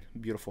 Jasmine.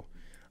 Beautiful.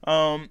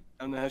 I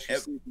don't know how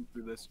she's sleeping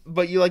through this.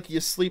 But you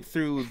sleep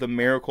through the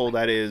miracle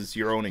that is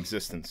your own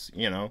existence,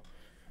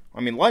 I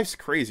mean, life's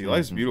crazy.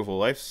 Life's beautiful.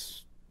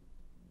 Life's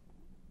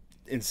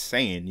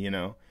insane, Pretty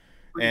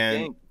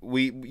and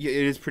dank.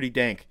 it is pretty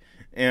dank.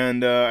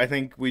 And I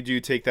think we do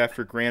take that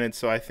for granted.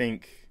 So I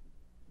think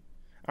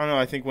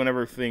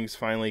whenever things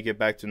finally get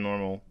back to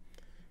normal,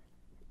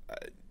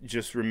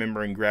 just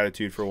remembering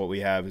gratitude for what we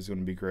have is going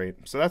to be great.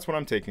 So that's what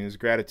I'm taking, is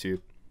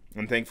gratitude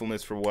and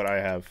thankfulness for what I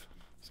have.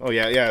 Oh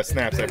yeah,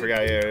 snaps. I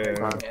forgot. Yeah. Yeah,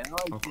 I like it.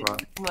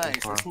 It's nice.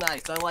 It's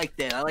nice. I like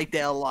that. I like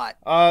that a lot.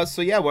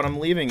 So yeah, what I'm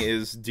leaving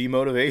is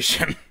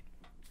demotivation.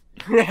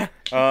 I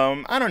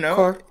don't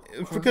know,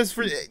 because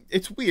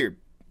it's weird.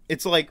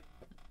 It's like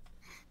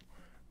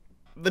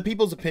the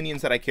people's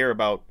opinions that I care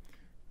about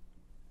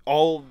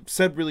all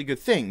said really good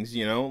things,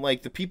 you know?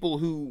 Like, the people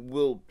who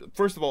will,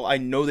 first of all, I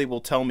know they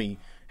will tell me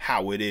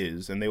how it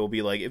is, and they will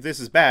be like, if this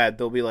is bad,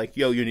 they'll be like,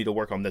 yo, you need to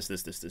work on this,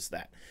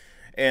 that.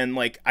 And,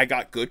 like, I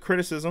got good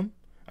criticism.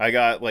 I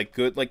got, like,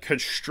 good, like,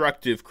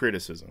 constructive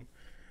criticism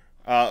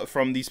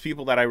from these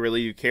people that I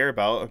really do care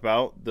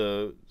about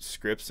the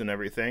scripts and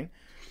everything.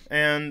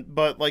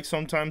 But, like,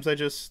 sometimes I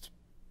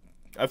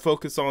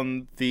focus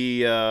on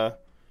the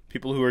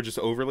people who are just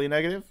overly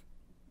negative,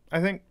 I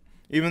think.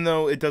 Even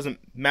though it doesn't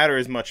matter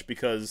as much,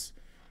 because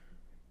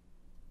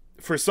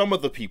for some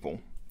of the people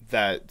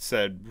that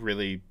said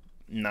really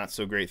not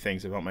so great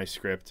things about my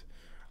script,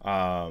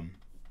 it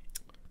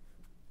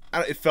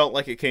felt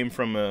like it came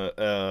from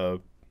a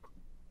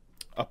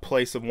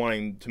place of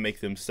wanting to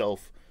make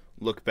themselves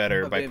look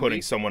better by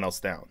putting someone else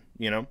down,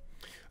 you know?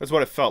 That's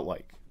what it felt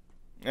like.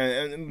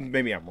 And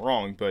maybe I'm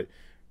wrong, but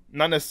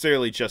not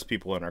necessarily just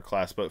people in our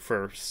class, but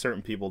for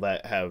certain people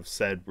that have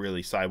said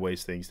really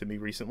sideways things to me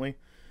recently.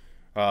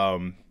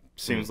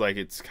 Seems like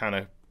it's kind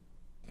of,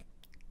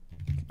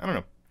 I don't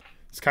know,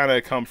 it's kind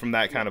of come from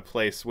that kind of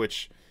place,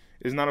 which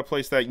is not a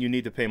place that you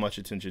need to pay much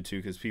attention to,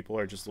 because people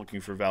are just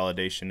looking for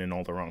validation in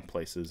all the wrong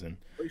places, and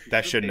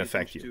that shouldn't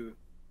affect you.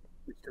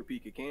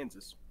 Topeka,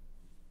 Kansas.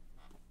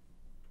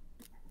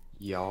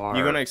 Yar.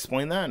 You gonna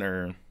explain that,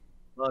 or?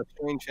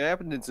 Strange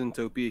happenings in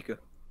Topeka.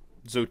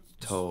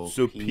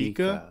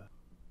 Topeka?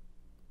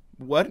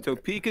 What?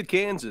 Topeka,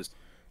 Kansas.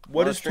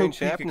 What is strange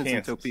Topeka, happenings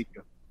Kansas? in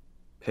Topeka.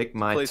 Pick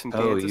my Place in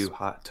toe, Kansas. you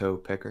hot toe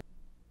picker.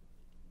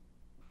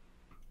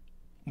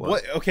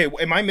 What? Okay,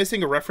 am I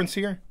missing a reference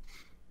here?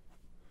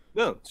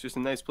 No, it's just a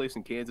nice place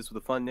in Kansas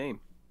with a fun name.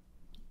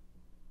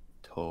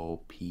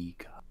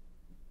 Topeka.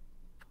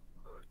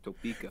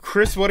 Topeka.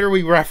 Chris, what are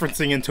we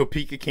referencing in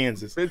Topeka,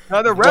 Kansas? It's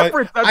not a What?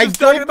 reference. I'm I just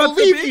talking don't about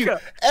believe Topeka.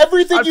 you.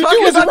 Everything I'm you talking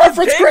do is a about the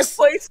reference, big Chris.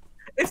 place.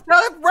 It's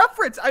not a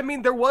reference. I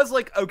mean, there was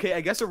like, okay,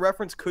 I guess a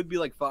reference could be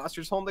like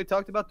Foster's Home. They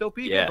talked about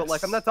Topeka, but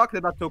like, I'm not talking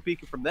about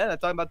Topeka from then. I'm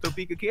talking about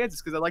Topeka,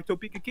 Kansas, because I like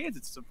Topeka,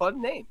 Kansas. It's a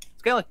fun name.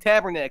 It's kind of like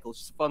tabernacle. It's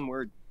just a fun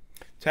word.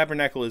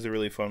 Tabernacle is a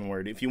really fun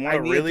word. If you want I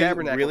a need a really,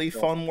 tabernacle really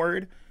film. fun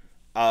word,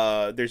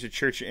 there's a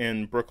church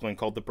in Brooklyn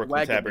called the Brooklyn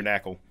Wagon.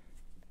 Tabernacle.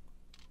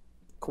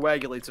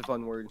 Coagulate's a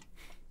fun word.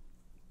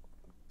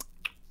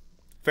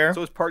 Fair?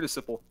 So is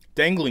participle.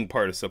 Dangling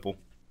participle.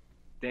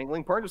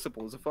 Dangling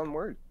participle is a fun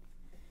word.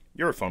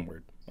 You're a fun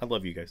word. I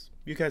love you guys.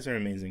 You guys are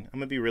amazing. I'm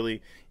gonna be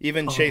really.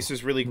 Even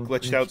Chase's really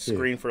glitched out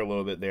screen for a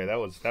little bit there. That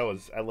was.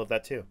 I love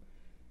that too.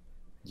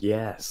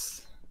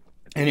 Yes.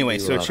 Anyway, We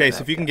so love Chase,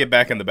 that if you can guy. get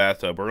back in the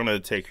bathtub, we're gonna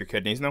take your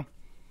kidneys now.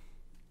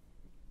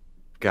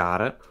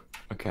 Got it.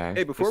 Okay.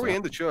 Hey, before we Just-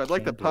 end the show, I'd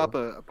like to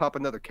Can pop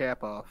another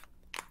cap off.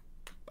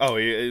 Oh,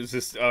 is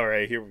this all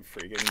right? Here we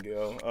freaking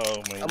go. Oh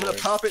my I'm gonna lord.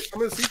 pop it. I'm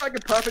gonna see if I can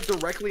pop it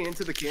directly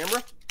into the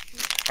camera.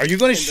 Are you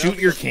gonna And shoot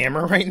your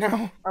camera right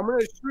now? I'm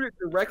gonna shoot it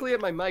directly at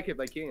my mic if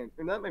I can,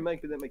 or not my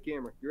mic, but at my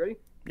camera. You ready?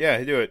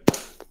 Yeah, do it.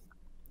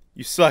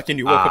 You suck, and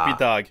you woke up your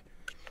dog.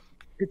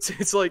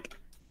 It's like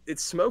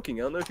it's smoking.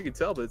 I don't know if you can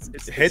tell, but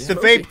it's Hit the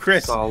smoking. vape,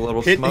 Chris. Saw a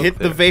little Hit smoke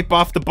the there. vape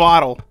off the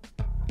bottle.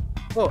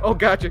 Oh,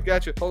 gotcha.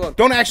 Hold on.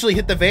 Don't actually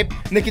hit the vape.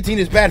 Nicotine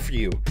is bad for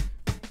you.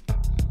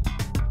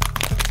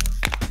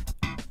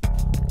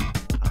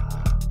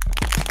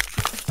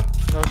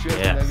 Oh shit!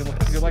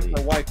 Yes, You're like I my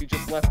see. wife. You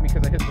just left me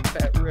because I hit the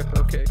fat rip.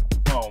 Okay.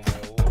 Oh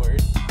my lord.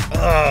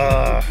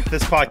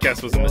 This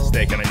podcast was a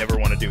mistake, and I never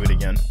want to do it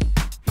again.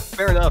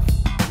 Fair enough.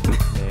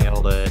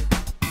 Nailed it.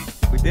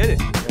 We did it.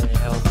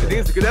 Nailed I think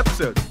it's a good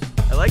episode.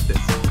 I like this.